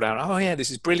scroll down. Oh yeah, this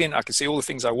is brilliant. I can see all the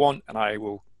things I want, and I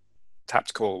will tap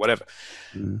to call, whatever.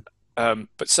 Mm.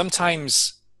 But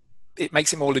sometimes it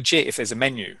makes it more legit if there's a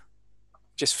menu.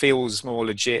 Just feels more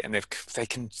legit, and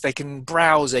they can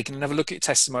browse, they can have a look at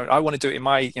testimony. I want to do it in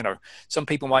my, some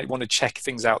people might want to check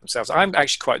things out themselves. I'm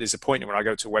actually quite disappointed when I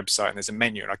go to a website and there's a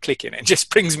menu and I click in, it just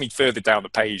brings me further down the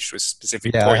page to a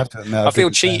specific Yeah, I have point. to admit, I I do feel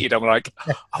the same. cheated. I'm like,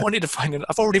 I wanted to find it.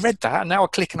 I've already read that, and now I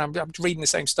click and I'm reading the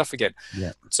same stuff again.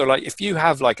 Yeah. So like, if you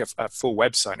have like a full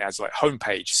website, it has like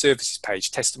homepage, services page,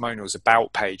 testimonials,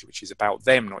 about page, which is about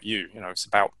them, not you. It's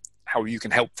about how you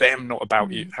can help them, not about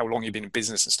you, how long you've been in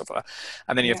business and stuff like that.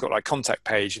 And then you've got like contact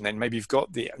page, and then maybe you've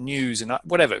got the news and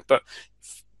whatever. But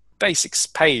basics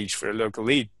page for a local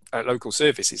lead, local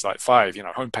service is like 5.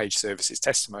 Homepage, services,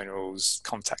 testimonials,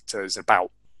 contact us,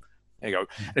 about. There you go.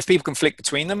 And if people can flick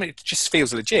between them, it just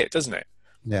feels legit, doesn't it?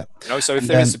 Yeah. So if And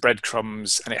there then, is the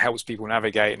breadcrumbs and it helps people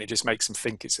navigate and it just makes them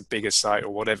think it's a bigger site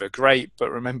or whatever, great.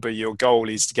 But remember, your goal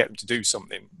is to get them to do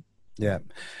something. yeah.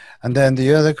 And then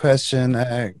the other question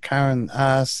Karen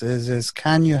asks is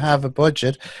can you have a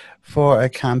budget for a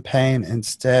campaign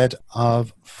instead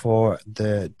of for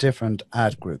the different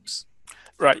ad groups?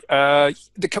 Right.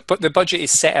 But the budget is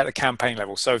set at the campaign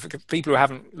level. So for people who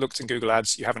haven't looked in Google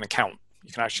Ads, you have an account.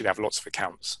 You can actually have lots of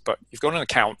accounts, but you've got an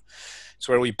account. It's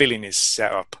where all your billing is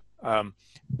set up.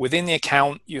 Within the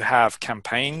account, you have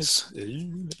campaigns. Let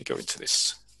me go into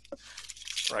this.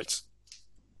 Right.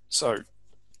 So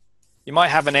you might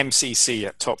have an MCC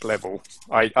at top level.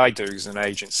 I do as an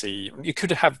agency. You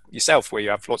could have yourself where you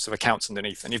have lots of accounts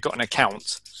underneath, and you've got an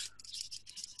account.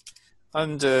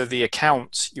 Under the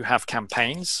account, you have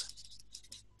campaigns.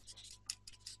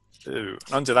 And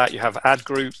under that, you have ad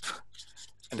group.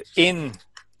 And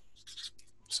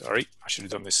sorry, I should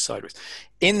have done this sideways.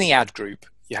 In the ad group,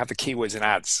 you have the keywords and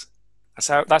ads.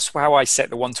 That's how I set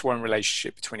the one-to-one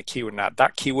relationship between a keyword and ad.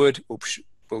 That keyword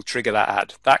will trigger that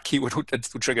ad. That keyword will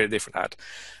trigger a different ad.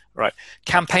 Right.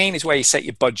 Campaign is where you set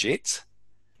your budget.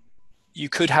 You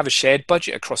could have a shared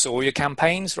budget across all your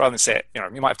campaigns rather than set,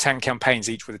 you might have 10 campaigns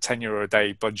each with a €10 a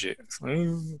day budget,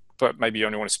 but maybe you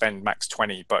only want to spend max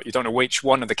 20, but you don't know which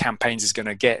one of the campaigns is going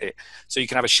to get it. So you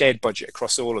can have a shared budget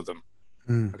across all of them.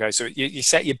 Okay. So you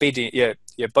set your bidding,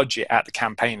 your budget at the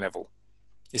campaign level.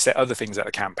 You set other things at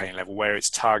the campaign level where it's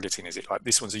targeting. Is it like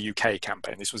this one's a UK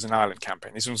campaign, this was an Ireland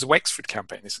campaign, this one's a Wexford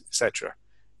campaign, etc.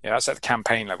 Yeah, that's at the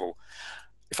campaign level.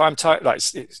 If I'm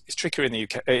it's trickier in the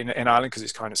UK, in Ireland, because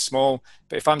it's kind of small.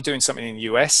 But if I'm doing something in the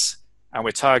US and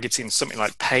we're targeting something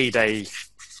like payday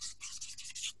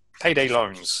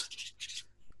loans,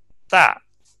 that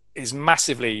is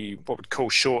massively what we'd call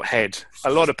short head.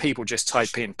 A lot of people just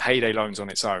type in payday loans on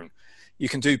its own. You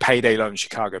can do payday loans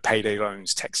Chicago, payday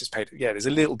loans Texas, payday. Yeah, there's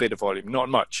a little bit of volume, not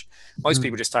much. Most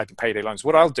people just type in payday loans.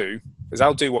 What I'll do is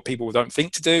I'll do what people don't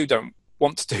think to do, don't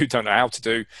want to do, don't know how to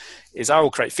do, is I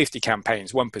will create 50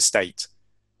 campaigns, one per state.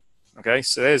 Okay,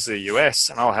 so there's the US,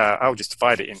 and I'll just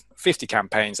divide it in 50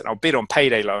 campaigns, and I'll bid on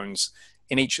payday loans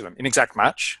in each of them in exact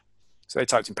match. So they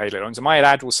typed in payday loans, and my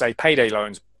ad will say payday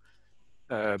loans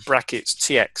brackets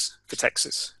TX for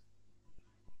Texas.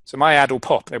 So my ad will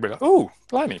pop. They'll be like, "Oh,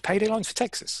 blimey, payday loans for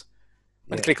Texas."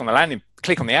 When they Yeah.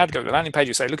 click on the ad, go to the landing page,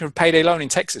 you say, looking for a payday loan in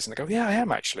Texas. And they go, yeah, I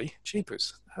am actually.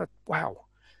 Jeepers. Wow.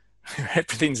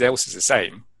 Everything else is the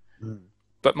same. Mm.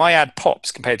 But my ad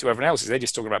pops compared to everyone else's. They're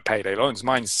just talking about payday loans.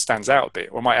 Mine stands out a bit.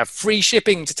 Or I might have free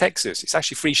shipping to Texas. It's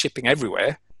actually free shipping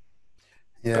everywhere.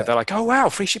 But Yeah. they're like, oh, wow,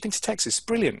 free shipping to Texas.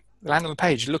 Brilliant. Land on the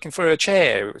page, looking for a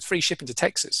chair. Free shipping to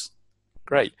Texas.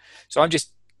 Great. So I'm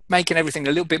just making everything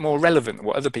a little bit more relevant than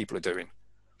what other people are doing.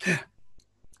 Yeah.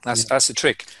 That's the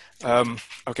trick.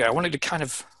 Okay, I wanted to kind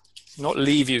of not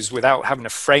leave you without having a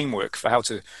framework for how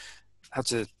to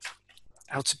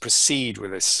proceed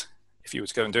with this if you were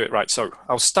to go and do it right. So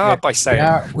I'll Yeah, start by we saying,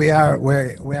 are we are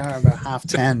about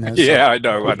 10:30 now. So yeah, I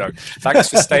know. Thanks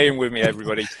for staying with me,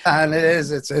 everybody. and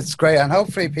it's great, and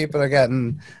hopefully people are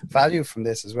getting value from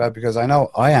this as well, because I know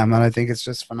I am, and I think it's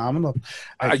just phenomenal.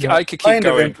 I could keep Kind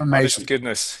of going. Honest to information.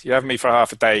 goodness, you have me for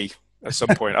half a day at some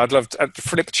point. I'd love to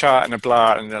flip a chart and a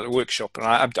blah and a workshop, and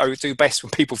I would do best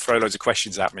when people throw loads of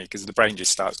questions at me because the brain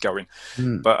just starts going.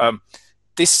 Mm. But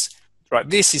this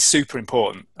this is super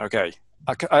important. Okay,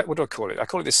 what do I call it? I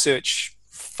call it the search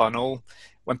funnel.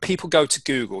 When people go to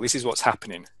Google, this is what's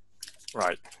happening.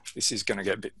 Right, this is going to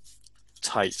get a bit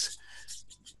tight.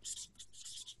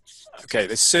 Okay,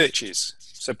 there's searches.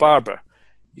 So Barbara,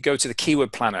 you go to the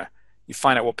keyword planner, you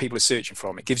find out what people are searching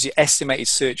from. It gives you estimated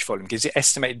search volume, gives you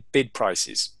estimated bid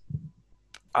prices.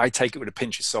 I take it with a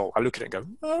pinch of salt. I look at it and go,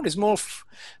 oh, there's more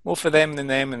for them than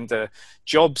them, and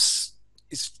jobs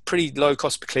is pretty low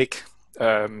cost per click.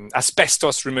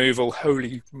 Asbestos removal,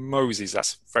 holy Moses,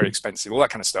 that's very expensive. All that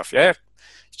kind of stuff. Yeah,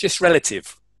 it's just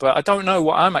relative. But I don't know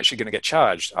what I'm actually going to get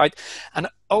charged. And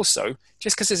also,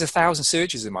 just because there's 1,000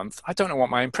 searches a month, I don't know what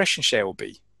my impression share will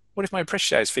be. What if my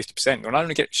impression share is 50%? When I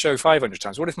only get show 500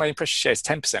 times, what if my impression share is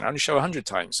 10%? I only show 100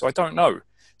 times. So I don't know.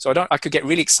 So I could get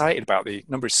really excited about the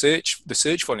number of the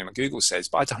search volume that Google says,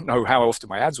 but I don't know how often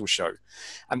my ads will show.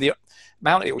 And the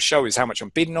amount it will show is how much I'm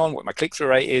bidding on, what my click-through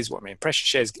rate is, what my impression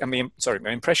share is.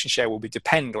 My impression share will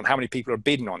depend on how many people are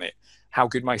bidding on it, how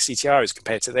good my CTR is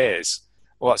compared to theirs,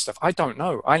 all that stuff. I don't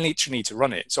know. I literally need to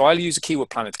run it. So I'll use a keyword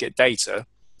planner to get data,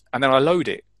 and then I load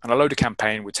it. And I load a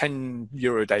campaign with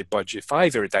 €10 a day budget,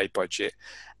 €5 a day budget.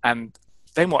 And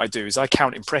then what I do is I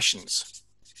count impressions.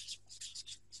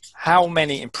 How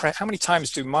many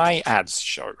times do my ads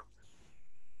show?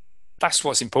 That's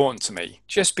what's important to me.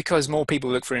 Just because more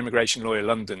people look for Immigration Lawyer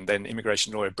London than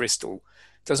Immigration Lawyer Bristol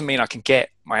doesn't mean I can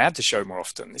get my ad to show more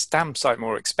often. It's damn sight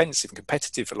more expensive and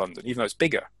competitive for London, even though it's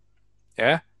bigger.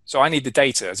 Yeah. So I need the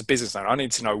data as a business owner. I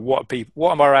need to know what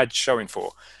are our ads showing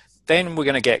for. Then we're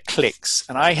going to get clicks.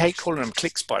 And I hate calling them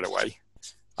clicks, by the way.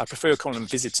 I prefer calling them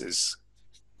visitors.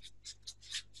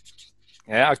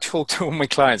 Yeah, I talked to all my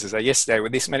clients. I say, yesterday,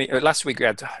 with this many, last week we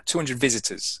had 200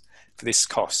 visitors for this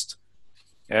cost.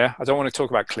 Yeah, I don't want to talk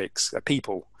about clicks. They're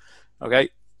people. Okay,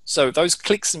 so those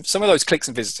clicks, some of those clicks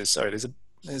and visitors. Sorry,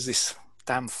 there's this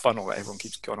damn funnel that everyone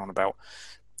keeps going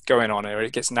on here.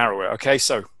 It gets narrower. Okay,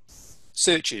 so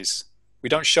searches, we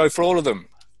don't show for all of them.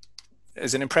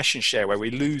 There's an impression share where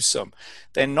we lose some.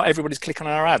 Then not everybody's clicking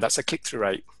on our ad. That's a click-through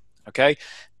rate. Okay.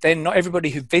 Then not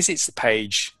everybody who visits the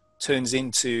page turns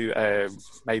into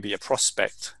maybe a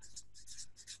prospect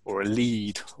or a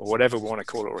lead or whatever we want to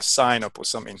call it, or a sign up or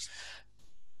something.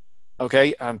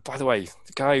 Okay. And by the way,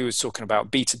 the guy who was talking about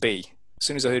B2B, as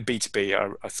soon as I heard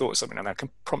B2B, I thought of something and I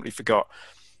promptly forgot.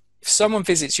 If someone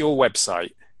visits your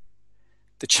website,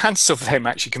 the chance of them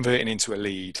actually converting into a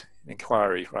lead,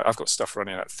 inquiry, right? I've got stuff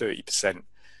running at 30%,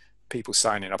 people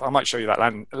signing up. I might show you that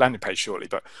landing page shortly,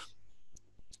 but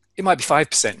it might be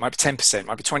 5%, might be 10%,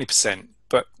 might be 20%,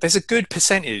 but there's a good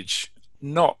percentage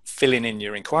not filling in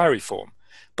your inquiry form,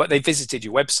 but they visited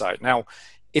your website. Now,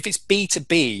 if it's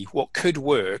B2B, what could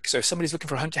work? So if somebody's looking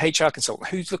for a HR consultant,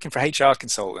 who's looking for a HR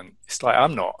consultant? It's like,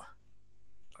 I'm not.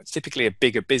 It's typically a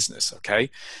bigger business, okay?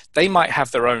 They might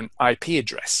have their own IP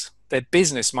address. Their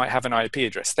business might have an IP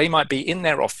address. They might be in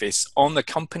their office on the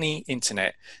company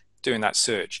internet doing that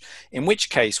search. In which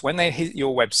case, when they hit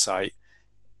your website,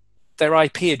 their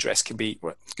IP address can be,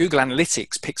 Google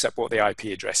Analytics picks up what the IP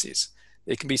address is.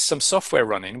 There can be some software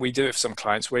running. We do it for some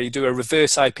clients where you do a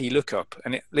reverse IP lookup.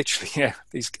 And it literally,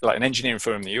 these, like an engineering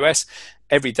firm in the US,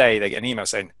 every day they get an email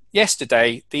saying,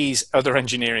 yesterday, these other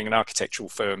engineering and architectural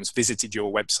firms visited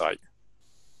your website.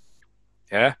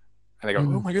 Yeah. And they go,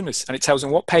 oh my goodness. And it tells them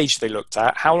what page they looked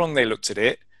at, how long they looked at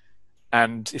it.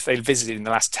 And if they visited in the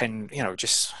last 10,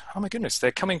 just, oh my goodness,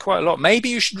 they're coming quite a lot. Maybe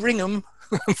you should ring them.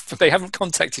 They haven't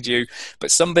contacted you, but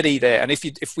somebody there. And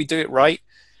if we do it right,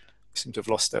 we seem to have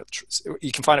lost that.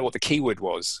 You can find out what the keyword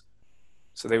was.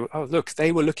 So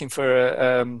they were looking for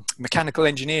a mechanical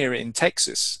engineer in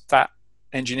Texas, that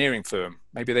engineering firm.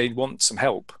 Maybe they want some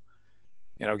help.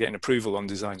 getting approval on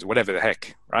designs or whatever the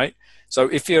heck, right? So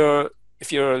if you're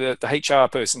the HR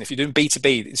person, if you're doing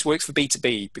B2B, this works for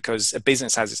B2B because a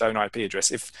business has its own IP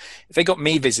address. If they got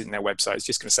me visiting their website, it's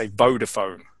just going to say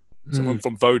Vodafone. Someone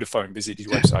from Vodafone visited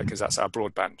your website because that's our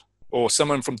broadband. Or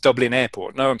someone from Dublin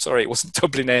Airport. No, I'm sorry, it wasn't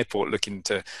Dublin Airport looking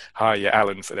to hire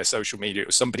Alan for their social media. It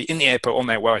was somebody in the airport on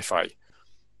their Wi-Fi.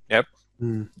 Yep.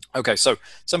 Okay, so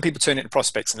some people turn into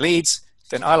prospects and leads.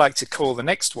 Then I like to call the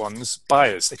next ones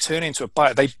buyers. They turn into a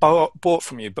buyer. They bought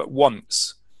from you, but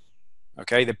once.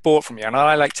 Okay, they bought from you. And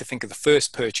I like to think of the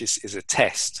first purchase as a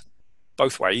test,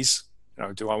 both ways.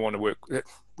 Do I want to work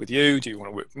with you? Do you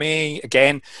want to work with me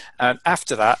again? And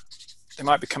after that, they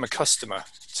might become a customer.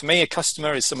 To me, a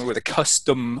customer is someone with a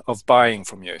custom of buying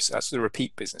from you. So that's the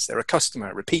repeat business. They're a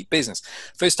customer, repeat business.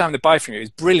 First time they buy from you is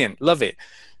brilliant, love it.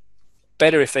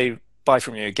 Better if they buy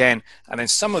from you again. And then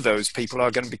some of those people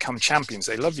are going to become champions.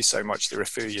 They love you so much, they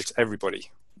refer you to everybody,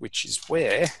 which is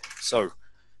where, so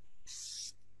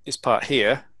this part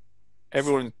here,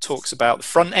 everyone talks about the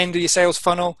front end of your sales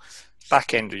funnel,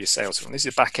 back end of your sales funnel. This is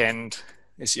your back end,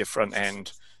 this is your front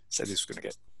end. So this is going to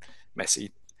get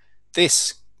messy.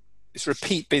 This is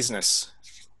repeat business.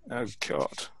 Oh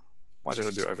God, why did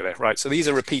I do it over there? Right, so these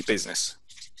are repeat business.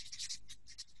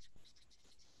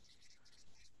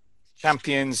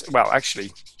 Champions, well, actually,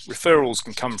 referrals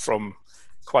can come from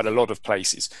quite a lot of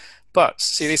places. But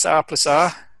see this R plus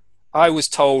R? I was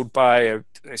told by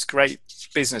this great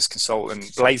business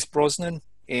consultant, Blaise Brosnan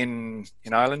in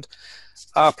Ireland,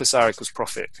 R plus R equals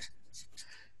profit.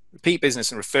 Repeat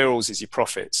business and referrals is your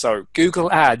profit. So Google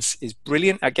Ads is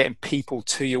brilliant at getting people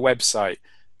to your website,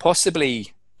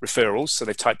 possibly referrals. So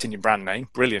they've typed in your brand name,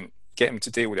 brilliant, get them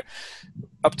to deal with it.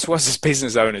 Up to us as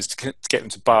business owners to get them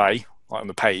to buy on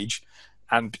the page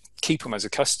and keep them as a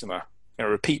customer.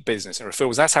 Repeat business and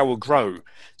referrals. That's how we'll grow.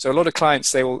 So a lot of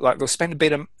clients, they'll spend a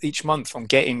bit each month on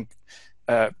getting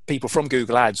people from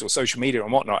Google Ads or social media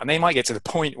and whatnot, and they might get to the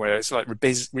point where it's like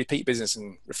repeat business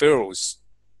and referrals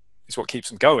is what keeps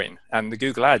them going. And the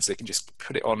Google Ads, they can just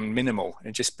put it on minimal.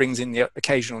 It just brings in the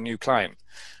occasional new client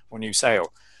or new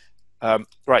sale.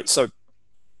 Right. So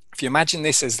if you imagine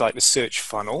this as like the search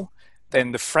funnel,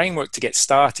 then the framework to get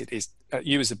started is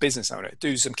you as a business owner,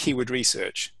 do some keyword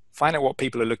research. Find out what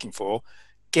people are looking for.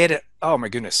 Get it. Oh my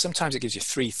goodness. Sometimes it gives you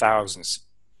 3,000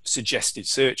 suggested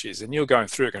searches, and you're going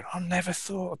through it going, I never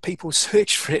thought people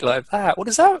search for it like that. What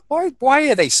is that? Why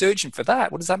are they searching for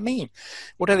that? What does that mean?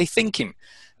 What are they thinking?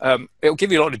 It'll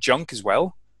give you a lot of junk as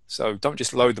well. So don't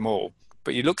just load them all,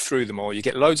 but you look through them all. You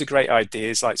get loads of great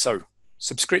ideas. Like, so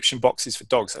subscription boxes for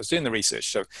dogs. I was doing the research.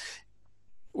 So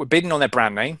we're bidding on their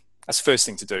brand name. That's the first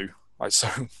thing to do. Right. So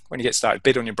when you get started,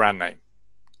 bid on your brand name.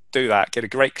 Do that, get a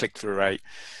great click-through rate,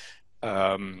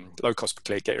 low cost per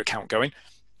click, get your account going.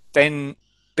 Then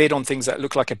bid on things that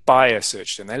look like a buyer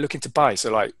search term. They're looking to buy.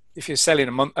 So like if you're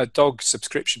selling a dog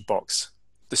subscription box,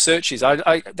 the searches,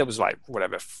 there was like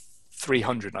whatever,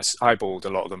 300, and I eyeballed a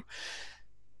lot of them.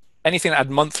 Anything that had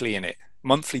monthly in it,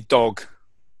 monthly dog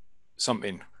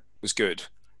something was good.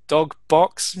 Dog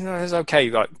box, it's okay.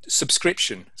 Like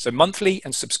subscription, so monthly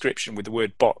and subscription with the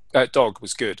word dog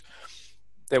was good.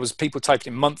 There was people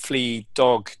typing in monthly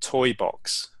dog toy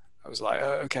box. I was like,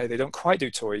 oh, okay, they don't quite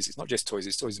do toys. It's not just toys,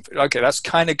 it's toys and food. Okay, that's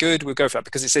kind of good. We'll go for that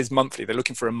because it says monthly. They're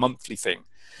looking for a monthly thing.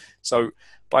 So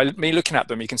by me looking at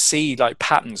them, you can see like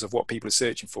patterns of what people are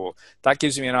searching for. That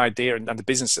gives me an idea and the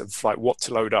business of like what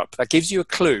to load up. That gives you a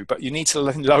clue, but you need to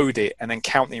load it and then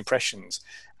count the impressions.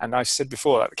 And I said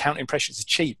before that the count impressions are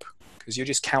cheap because you're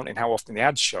just counting how often the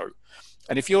ads show.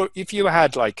 And if you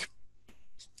had like,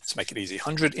 let's make it easy,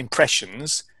 100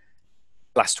 impressions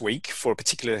last week for a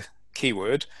particular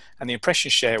keyword and the impression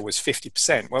share was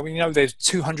 50%, well, we know there's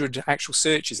 200 actual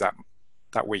searches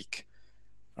that week.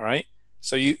 All right,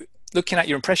 so you looking at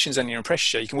your impressions and your impression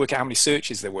share, you can work out how many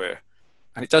searches there were,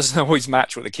 and it doesn't always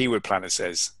match what the keyword planner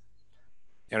says.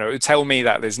 It would tell me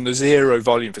that there's zero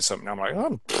volume for something. I'm like, oh,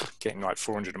 I'm getting like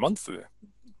 400 a month for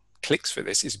clicks for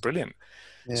this. Is brilliant.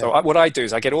 Yeah. So what I do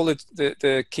is I get all the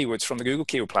keywords from the Google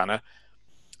Keyword Planner.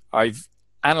 I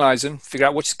analyze them, figure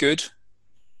out what's good,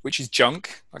 which is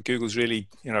junk. Like Google's really,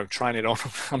 trying it on.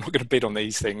 I'm not going to bid on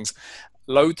these things.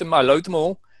 I load them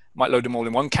all. Might load them all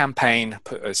in one campaign,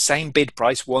 put a same bid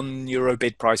price, €1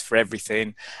 bid price for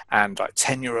everything, and like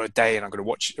 €10 a day. And I'm going to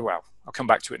watch, well, I'll come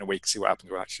back to it in a week, see what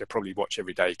happens. Well, actually, I probably watch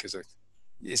every day because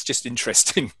it's just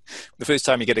interesting. The first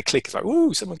time you get a click, it's like,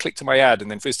 ooh, someone clicked on my ad. And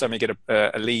then first time you get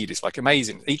a lead, it's like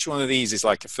amazing. Each one of these is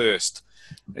like a first.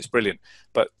 It's brilliant.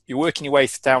 But you're working your way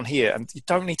down here and you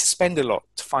don't need to spend a lot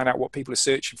to find out what people are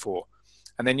searching for.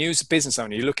 And then you as a business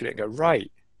owner, you look at it and go, right,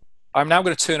 I'm now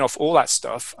going to turn off all that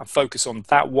stuff and focus on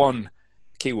that one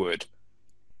keyword.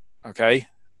 Okay.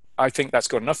 I think that's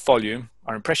got enough volume.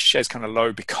 Our impression share is kind of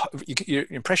low because your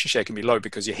impression share can be low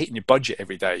because you're hitting your budget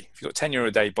every day. If you've got €10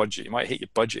 a day budget, you might hit your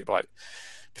budget like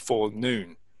before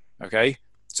noon. Okay.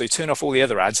 So you turn off all the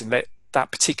other ads and let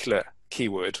that particular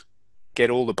keyword get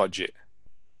all the budget.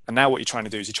 And now what you're trying to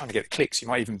do is you're trying to get the clicks. You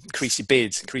might even increase your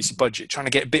bids, increase your budget, trying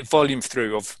to get a bit of volume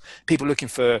through of people looking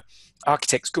for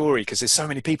architects Gory, because there's so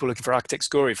many people looking for architects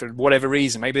Gory for whatever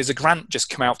reason. Maybe there's a grant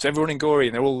just come out to everyone in Gory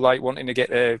and they're all like wanting to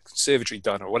get their conservatory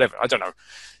done or whatever. I don't know.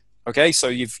 Okay, so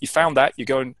you found that, you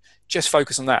go and just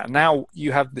focus on that. And now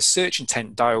you have the search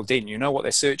intent dialed in. You know what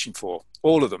they're searching for,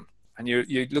 all of them. And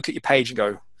you look at your page and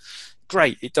go,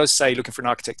 great, it does say looking for an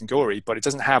architect in Gory, but it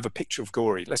doesn't have a picture of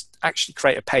Gory. Let's actually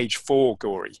create a page for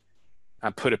Gory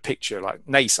and put a picture like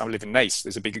Nace. I live in Nace.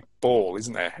 There's a big ball,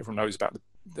 isn't there? Everyone knows about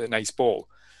the Nace ball.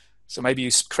 So maybe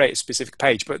you create a specific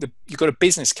page, but you've got a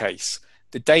business case,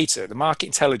 the data, the market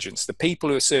intelligence, the people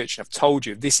who are searching have told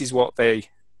you this is what there's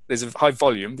a high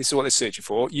volume, this is what they're searching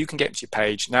for. You can get to your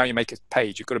page. Now you make a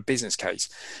page, you've got a business case,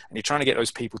 and you're trying to get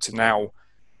those people to now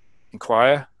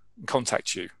inquire and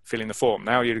contact you, fill in the form.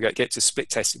 Now you get to split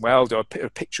testing. Well, do I put a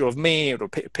picture of me, or do I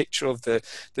put a picture of the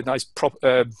nice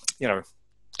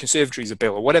conservatories are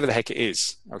built, or whatever the heck it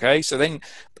is. Okay, so then,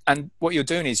 and what you're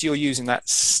doing is you're using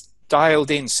that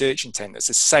dialed in search intent that's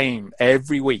the same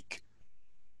every week.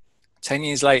 10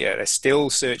 years later, they're still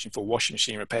searching for washing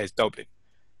machine repairs Dublin.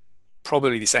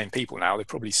 Probably the same people now, they've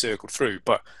probably circled through,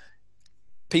 but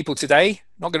people today,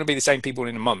 not going to be the same people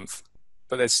in a month,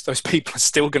 but those people are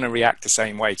still going to react the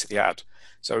same way to the ad.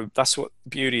 So that's what the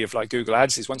beauty of like Google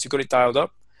Ads is. Once you've got it dialed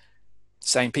up,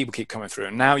 same people keep coming through,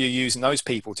 and now you're using those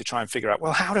people to try and figure out,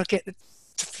 well, how do I get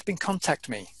to flipping contact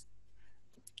me?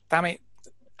 Damn it,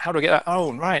 how do I get that?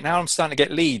 Oh, right, now I'm starting to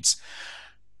get leads.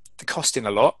 They're costing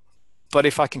a lot, but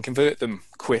if I can convert them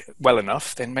well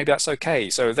enough, then maybe that's okay.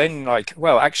 So then, like,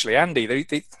 well, actually, Andy,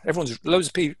 loads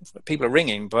of people are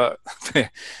ringing, but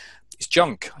it's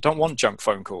junk. I don't want junk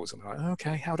phone calls. I'm like,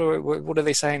 okay, what are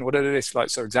they saying? What are this?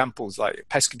 Like, so examples like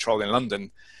pest control in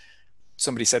London.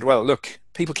 Somebody said, well, look,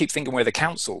 people keep thinking we're the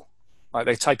council. Like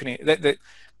they're typing it,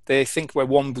 they think we're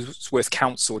Wandsworth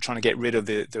Council trying to get rid of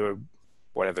the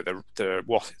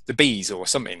bees or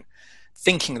something,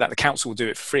 thinking that the council will do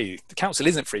it for free. The council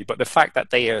isn't free, but the fact that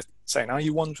they are saying, are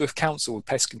you Wandsworth Council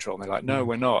pest control? And they're like, no,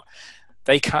 we're not.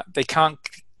 They can't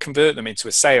convert them into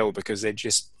a sale because they're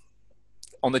just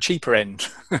on the cheaper end.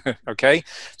 Okay.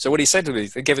 So what he said to me,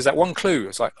 they gave us that one clue.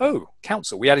 It's like, oh,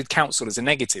 council. We added council as a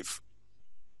negative.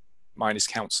 Minus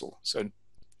council. So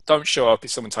don't show up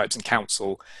if someone types in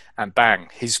council and bang,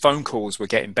 his phone calls were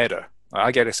getting better.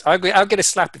 I'll get a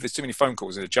slap if there's too many phone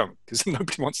calls in a junk, because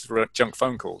nobody wants to junk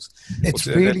phone calls. It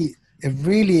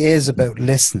really is about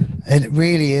listening. It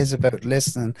really is about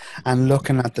listening and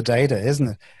looking at the data, isn't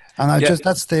it? And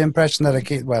that's the impression that I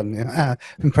get. Well,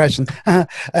 impression.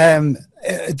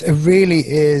 It really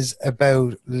is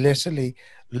about literally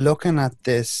looking at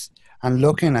this and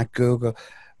looking at Google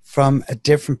from a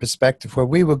different perspective, where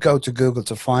we would go to Google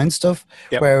to find stuff,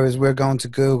 whereas we're going to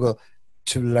Google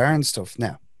to learn stuff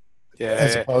now.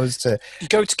 As opposed to... You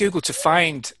go to Google to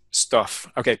find stuff.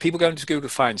 Okay, people go to Google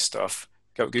to find stuff.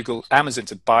 Go to Google, Amazon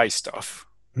to buy stuff.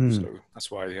 So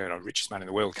that's why, richest man in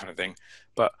the world kind of thing.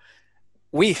 But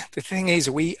the thing is,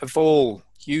 we have all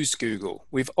used Google.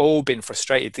 We've all been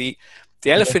frustrated. The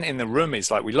elephant in the room is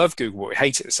like, we love Google, but we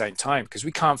hate it at the same time because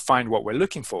we can't find what we're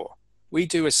looking for. We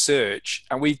do a search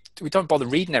and we don't bother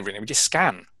reading everything. We just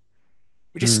scan.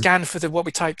 We just scan for what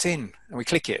we typed in and we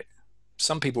click it.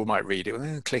 Some people might read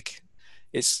it, click.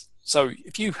 So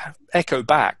if you echo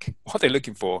back what they're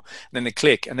looking for, and then they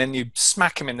click, and then you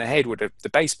smack them in the head with the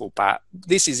baseball bat,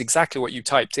 this is exactly what you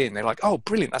typed in. They're like, oh,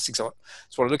 brilliant, that's what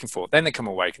I'm looking for. Then they come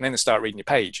awake, and then they start reading your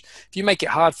page. If you make it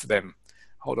hard for them,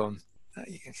 hold on,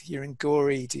 you're in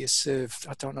Gory, do you serve?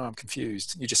 I don't know, I'm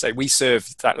confused. You just say, we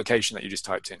serve that location that you just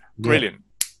typed in. Brilliant.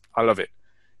 I love it.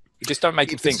 You just don't make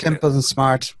them think. Simple and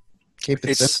smart. Keep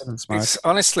it simple and smart. It's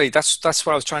honestly, that's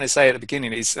what I was trying to say at the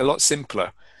beginning. It's a lot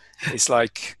simpler. It's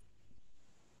like,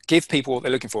 give people what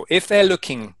they're looking for. If they're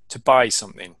looking to buy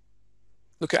something,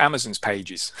 look at Amazon's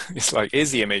pages. It's like,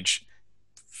 here's the image,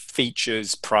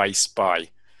 features, price, buy.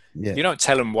 Yeah. You don't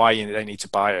tell them why they need to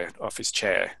buy an office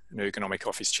chair, an ergonomic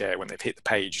office chair, when they've hit the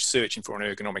page searching for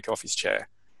an ergonomic office chair.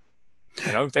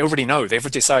 They already know.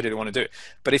 They've decided they want to do it.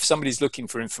 But if somebody's looking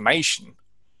for information,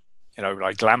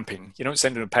 like glamping, you don't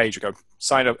send them a page and go,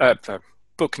 sign up,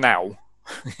 book now.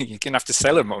 You're gonna have to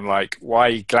sell them on like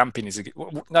why glamping is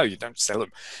no, you don't sell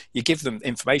them. You give them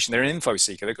information. They're an info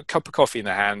seeker. They've got a cup of coffee in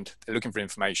their hand. They're looking for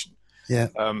information. Yeah.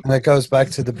 Um, And it goes back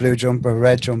to the blue jumper,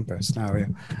 red jumper scenario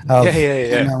yeah, of, yeah,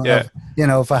 yeah,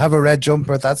 yeah, if I have a red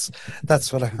jumper, that's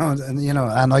what I want. And,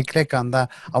 and I click on that.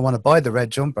 I want to buy the red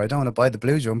jumper. I don't want to buy the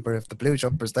blue jumper. If the blue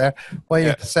jumper's there, why are you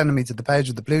yeah, sending me to the page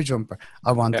with the blue jumper?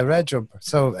 I want yeah, the red jumper.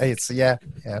 So it's, yeah,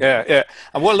 yeah. yeah, yeah.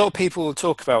 And what a lot of people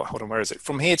talk about, hold on, where is it?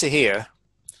 From here to here,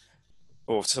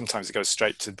 or sometimes it goes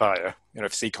straight to the buyer, if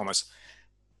it's e-commerce.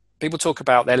 People talk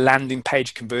about their landing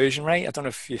page conversion rate. I don't know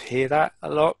if you hear that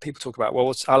a lot. People talk about,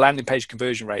 well, our landing page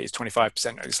conversion rate is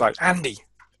 25%. It's like, Andy,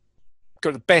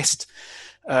 got the best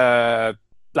uh,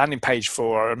 landing page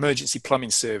for our emergency plumbing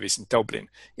service in Dublin.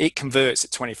 It converts at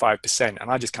 25%.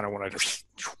 And I just kind of wanted to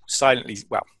silently,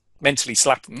 well, mentally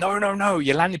slap them. No, no, no,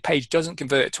 your landing page doesn't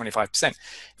convert at 25%.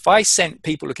 If I sent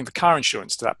people looking for car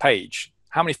insurance to that page,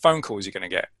 how many phone calls are you going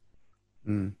to get?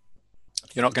 Mm.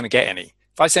 You're not going to get any.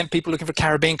 If I send people looking for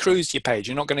Caribbean cruise to your page,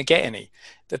 you're not going to get any.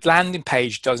 The landing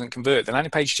page doesn't convert. The landing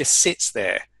page just sits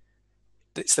there.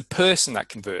 It's the person that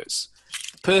converts.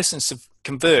 The person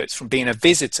converts from being a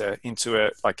visitor into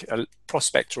a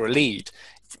prospect or a lead.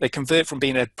 They convert from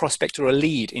being a prospect or a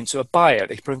lead into a buyer.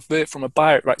 They convert from a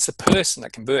buyer. Right, it's the person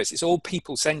that converts. It's all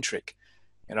people centric.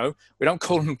 We don't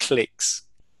call them clicks,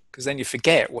 because then you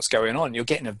forget what's going on. You're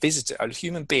getting a visitor, a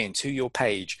human being to your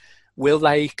page. Will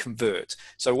they convert?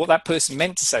 So what that person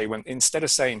meant to say, when instead of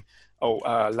saying,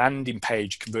 landing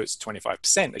page converts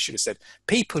 25%, they should have said,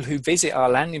 people who visit our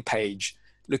landing page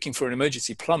looking for an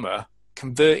emergency plumber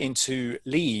convert into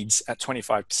leads at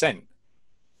 25%.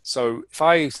 So if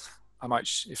I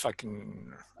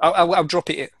can, I'll drop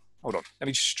it. Hold on. Let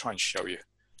me just try and show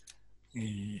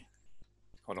you.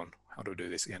 Hold on. How do I do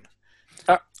this again?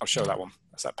 I'll show that one.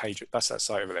 That's that page. That's that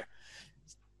site over there.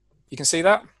 You can see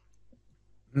that?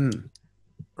 Mm.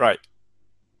 Right.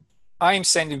 I'm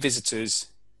sending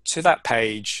visitors to that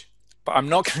page, but I'm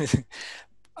not going to.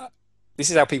 This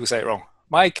is how people say it wrong.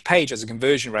 My page has a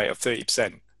conversion rate of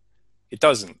 30%. It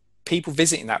doesn't. People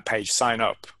visiting that page sign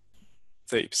up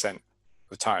 30% of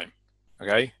the time.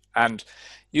 Okay. And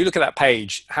you look at that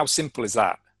page, how simple is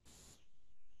that?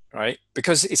 Right?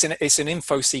 Because it's an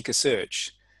info seeker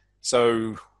search.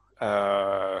 So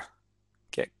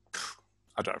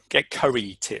get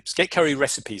curry tips, get curry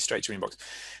recipes straight to your inbox.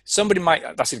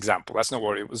 That's an example. That's not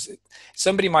what it was.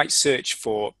 Somebody might search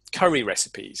for curry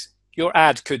recipes. Your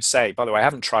ad could say, by the way, I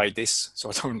haven't tried this, so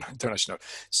I don't actually know,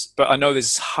 but I know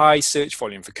there's high search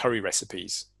volume for curry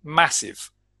recipes,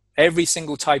 massive. Every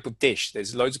single type of dish.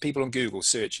 There's loads of people on Google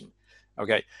searching.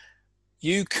 Okay.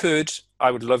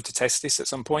 I would love to test this at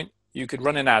some point. You could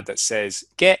run an ad that says,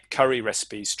 get curry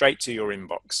recipes straight to your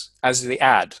inbox as the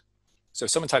ad. So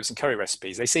if someone types in curry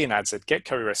recipes, they see an ad said, get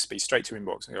curry recipes straight to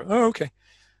inbox. And they go, oh, okay.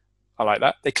 I like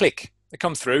that. They click. They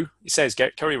come through. It says,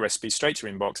 get curry recipes straight to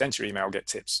your inbox, enter email, get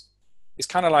tips. It's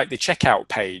kind of like the checkout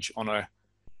page on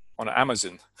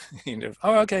Amazon.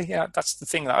 Oh, okay, yeah, that's the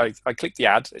thing that I clicked the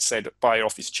ad. It said, buy an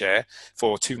office chair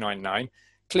for $299.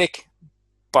 Click,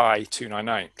 buy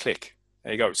 $299. Click.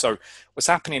 There you go. So what's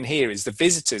happening here is the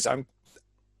visitors,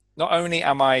 not only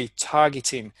am I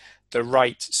targeting the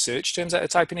right search terms that they're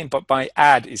typing in, but my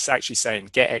ad is actually saying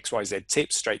get XYZ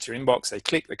tips straight to your inbox. They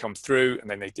click, they come through, and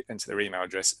then they enter their email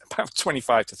address, about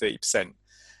 25 to 30%.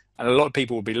 And a lot of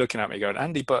people will be looking at me going,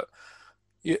 Andy, but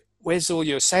where's all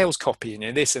your sales copy and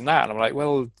your this and that? And I'm like,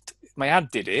 well, my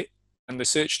ad did it. And the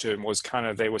search term was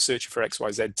they were searching for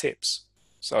XYZ tips.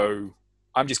 So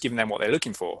I'm just giving them what they're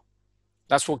looking for.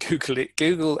 That's what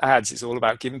Google Ads is all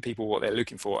about, giving people what they're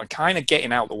looking for and kind of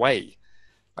getting out the way.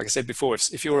 Like I said before,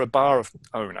 if you're a bar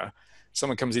owner,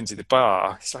 someone comes into the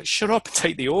bar, it's like, shut up and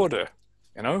take the order,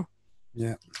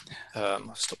 Yeah.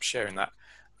 I'll stop sharing that.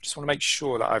 I just want to make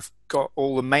sure that I've got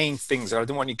all the main things. I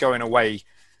don't want you going away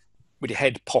with your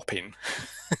head popping.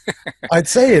 I'd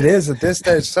say it is at this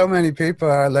stage. So many people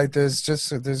are like,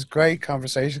 there's great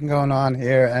conversation going on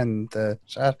here and the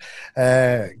chat.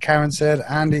 Karen said,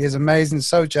 Andy is amazing,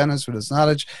 so generous with his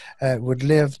knowledge. Would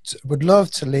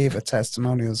love to leave a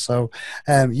testimonial. So,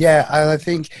 I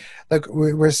think, look,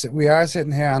 we are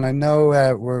sitting here, and I know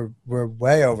we're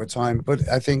way over time, but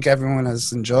I think everyone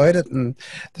has enjoyed it. And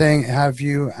have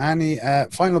you any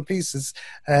final pieces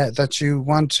that you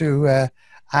want to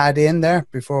add in there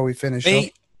before we finish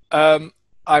up?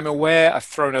 I'm aware I've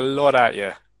thrown a lot at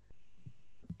you.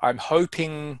 I'm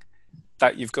hoping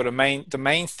that you've got the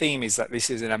main theme is that this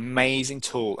is an amazing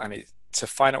tool, and to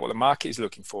find out what the market is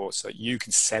looking for so you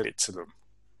can sell it to them.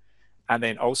 And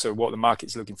then also what the market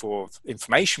is looking for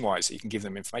information-wise, so you can give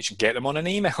them information, get them on an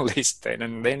email list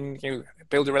and then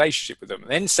build a relationship with them,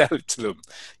 and then sell it to them,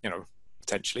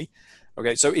 potentially.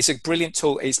 Okay, so it's a brilliant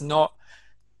tool. It's not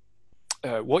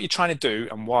what you're trying to do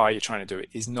and why you're trying to do it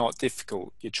is not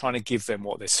difficult. You're trying to give them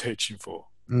what they're searching for.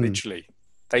 Mm. Literally,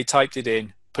 they typed it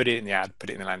in, put it in the ad, put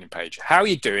it in the landing page. How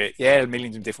you do it, yeah,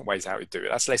 millions of different ways how you do it.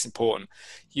 That's less important.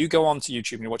 You go onto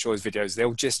YouTube and you watch all those videos,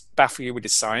 they'll just baffle you with the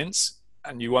science,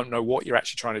 and you won't know what you're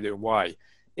actually trying to do and why.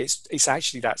 It's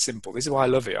actually that simple. This is why I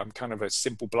love it. I'm kind of a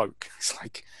simple bloke. It's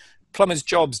like plumber's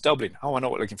jobs Dublin. Oh, I know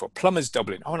what we're looking for. Plumber's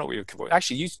Dublin. Oh, I know what you're looking for.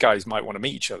 Actually, you guys might want to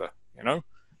meet each other. You know,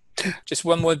 just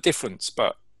one more difference,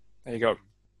 but there you go.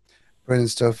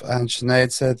 Brilliant stuff. And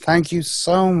Sinead said, "Thank you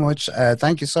so much.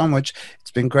 Thank you so much.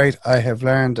 It's been great. I have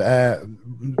learned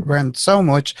so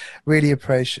much. Really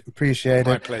appreciate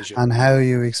My it, pleasure. and how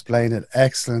you explain it.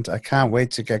 Excellent. I can't wait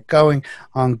to get going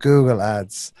on Google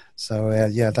Ads." So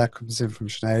yeah, that comes in from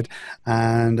Sinead.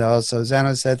 And also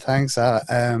Zeno said, "Thanks.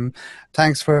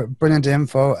 Thanks for brilliant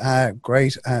info.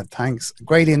 Great. Thanks.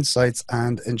 Great insights,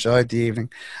 and enjoyed the evening."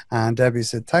 And Debbie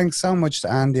said, "Thanks so much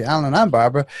to Andy, Alan, and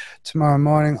Barbara. Tomorrow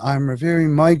morning, I'm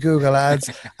reviewing my Google Ads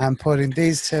and putting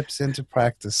these tips into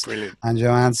practice." Brilliant. And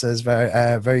Joanne says,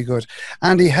 very good.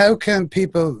 Andy, how can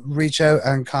people reach out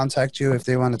and contact you if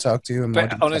they want to talk to you in more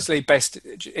But detail? honestly,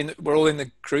 we're all in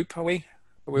the group, are we?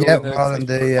 Are we all Yeah, in the we're all in Facebook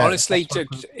group? the Honestly,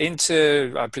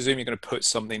 Facebook group. I presume you're going to put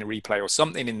something, a replay or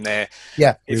something in there.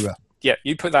 Yeah, we If will. Yeah,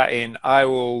 you put that in, I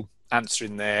will answer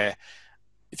in there.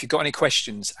 If you've got any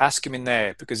questions, ask them in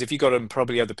there, because if you got them,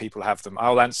 probably other people have them.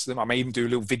 I'll answer them. I may even do a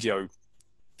little video,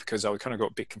 because I kind of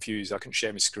got a bit confused. I couldn't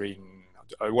share my screen.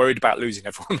 I worried about losing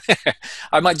everyone.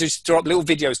 I might just drop little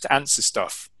videos to answer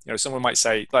stuff. You know, someone might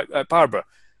say, like, Barbara,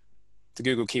 the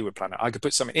Google Keyword Planner. I could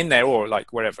put something in there, or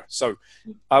like wherever. So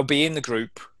I'll be in the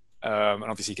group, and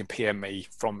obviously you can PM me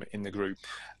from in the group.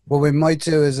 What we might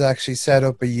do is actually set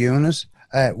up a unit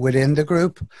within the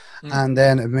group, Mm. and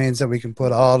then it means that we can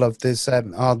put all this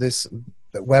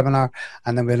webinar,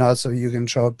 and then you can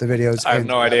throw up the videos I have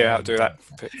into no that idea how to do webinar.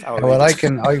 that. I'll Yeah, well, leave I it.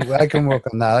 can I can work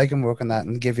on that. I can work on that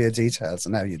and give you details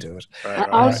on how you do it. Right, right, right.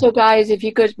 Also, guys, if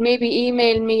you could maybe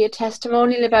email me a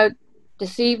testimonial about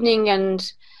this evening,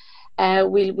 and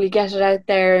we'll get it out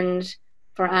there. And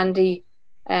for Andy,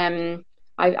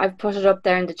 I've put it up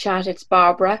there in the chat. It's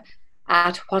Barbara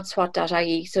at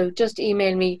whatswhat.ie. So just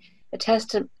email me a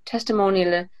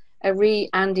testimonial, a re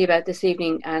Andy about this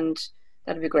evening, and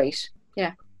that'd be great.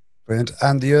 Yeah. Brilliant.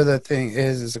 And the other thing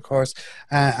is of course,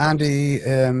 Andy,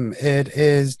 it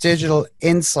is digital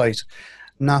insight,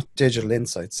 not digital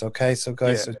insights. Okay, so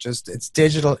guys, Yeah. so just it's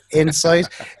digital insight.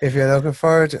 If you're looking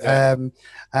for it, Yeah.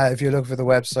 if you're looking for the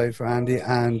website for Andy,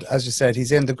 and as you said,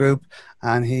 he's in the group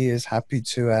and he is happy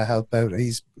to help out.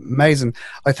 He's amazing.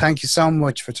 I thank you so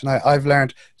much for tonight. I've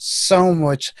learned so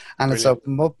much, and it's Brilliant.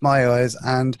 opened up my eyes,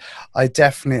 and I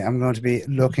definitely am going to be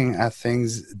looking at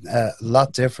things a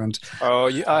lot different.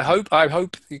 Oh, I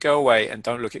hope you go away and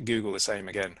don't look at Google the same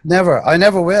again. Never, I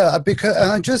never will, because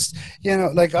and I just,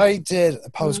 like I did a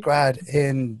postgrad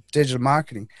in digital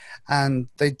marketing, and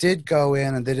they did go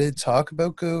in and they did talk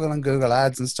about Google and Google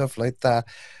Ads and stuff like that,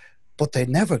 but they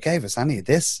never gave us any of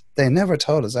this. They never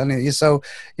told us any. So,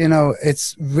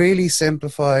 it's really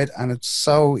simplified and it's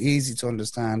so easy to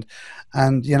understand.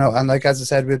 And, and like as I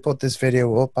said, we'll put this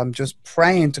video up. I'm just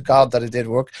praying to God that it did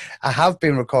work. I have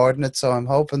been recording it, so I'm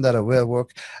hoping that it will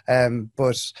work.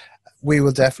 But we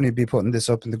will definitely be putting this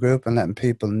up in the group and letting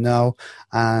people know.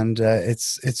 And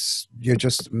you're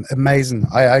just amazing.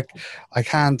 I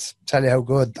can't tell you how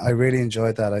good. I really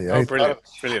enjoyed that. Oh, brilliant,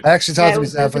 brilliant. I actually thought Yeah, to it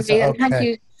was myself, I said, amazing. Thank okay,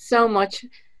 you so much,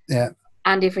 yeah.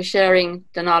 Andy, for sharing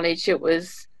the knowledge. It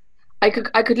was. I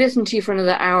could listen to you for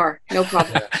another hour, no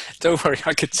problem. Yeah. Don't worry,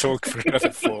 I could talk for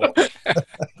another 4.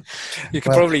 You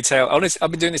can Well, probably tell. Honestly,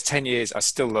 I've been doing this 10 years. I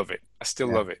still love it. I still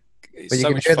yeah. love it. But It's you so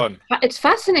can much hear fun. It's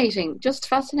fascinating, just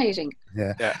fascinating.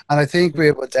 Yeah. Yeah. And I think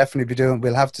we will definitely be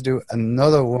we'll have to do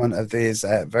another one of these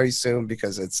very soon,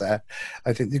 because it's, I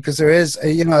think, because there is,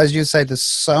 as you say, there's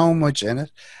so much in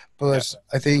it. But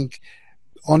I think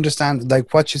understand,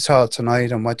 like what you saw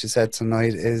tonight and what you said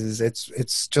tonight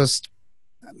it's just,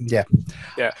 yeah.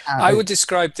 Yeah. I would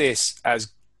describe this as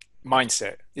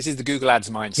mindset. This is the Google Ads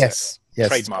mindset. Yes.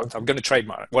 Trademarked. I'm going to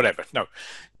trademark it. Whatever. No.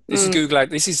 This is Google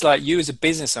Ads. This is like you as a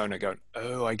business owner going,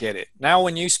 oh, I get it. Now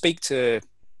when you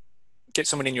get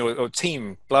someone in your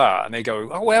team, blah, and they go,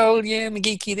 oh, well, yeah, I'm a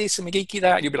geeky this and I'm a geeky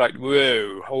that. And you'll be like,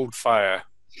 whoa, hold fire.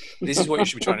 This is what you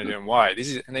should be trying to do and why.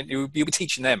 And then you'll be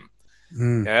teaching them.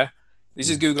 Yeah. This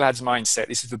is Google Ads mindset.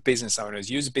 This is for business owners.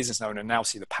 You as a business owner now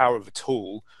see the power of a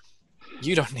tool.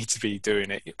 You don't need to be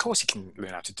doing it. Of course, you can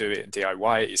learn how to do it and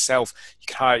DIY it yourself. You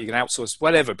can hire, you can outsource,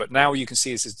 whatever. But now you can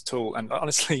see this as a tool. And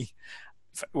honestly,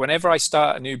 whenever I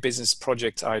start a new business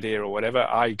project idea or whatever,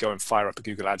 I go and fire up a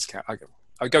Google Ads account.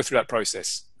 I go through that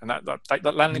process, and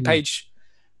that landing page.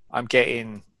 I'm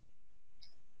getting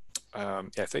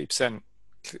 30%.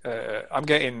 I'm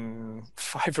getting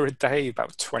fiver a day,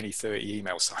 about 20, 30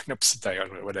 email signups a day, or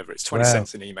whatever. It's 20 Wow.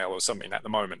 cents an email or something at the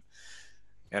moment.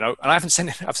 And I haven't sent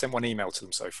it. I've sent one email to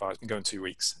them so far. It's been going 2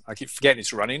 weeks. I keep forgetting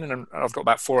it's running, and I've got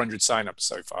about 400 signups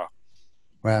so far.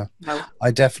 Wow. No.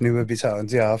 I definitely would be talking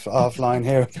to you offline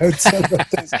here about some of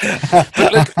this.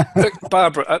 But look,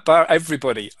 Barbara,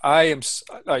 everybody, I am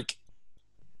like,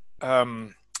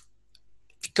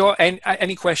 if you've got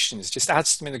any questions, just add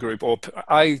them in the group. Or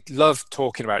I love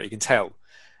talking about it. You can tell.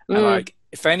 And Mm. like,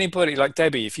 if anybody, like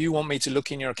Debbie, if you want me to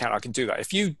look in your account, I can do that.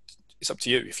 It's up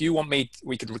to you. If you want me,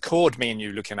 we could record me and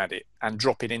you looking at it and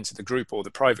drop it into the group or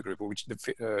the private group or which the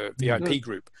Mm. VIP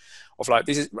group of like,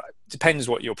 this is, depends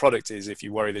what your product is. If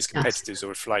you worry there's Yes. competitors,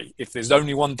 or if there's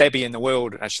only one Debbie in the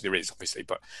world, actually there is obviously,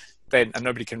 but then, and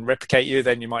nobody can replicate you,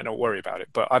 then you might not worry about it.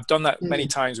 But I've done that many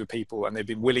times with people and they've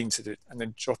been willing to do, and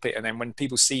then drop it. And then when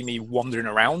people see me wandering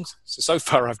around, so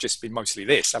far I've just been mostly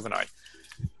this, haven't I?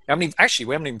 We haven't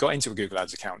even got into a Google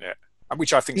Ads account yet,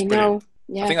 which I think is I brilliant. know.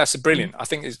 I Yeah. think that's brilliant. I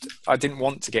think I didn't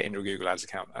want to get into a Google Ads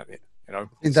account,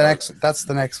 That's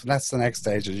the next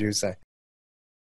stage, as you say.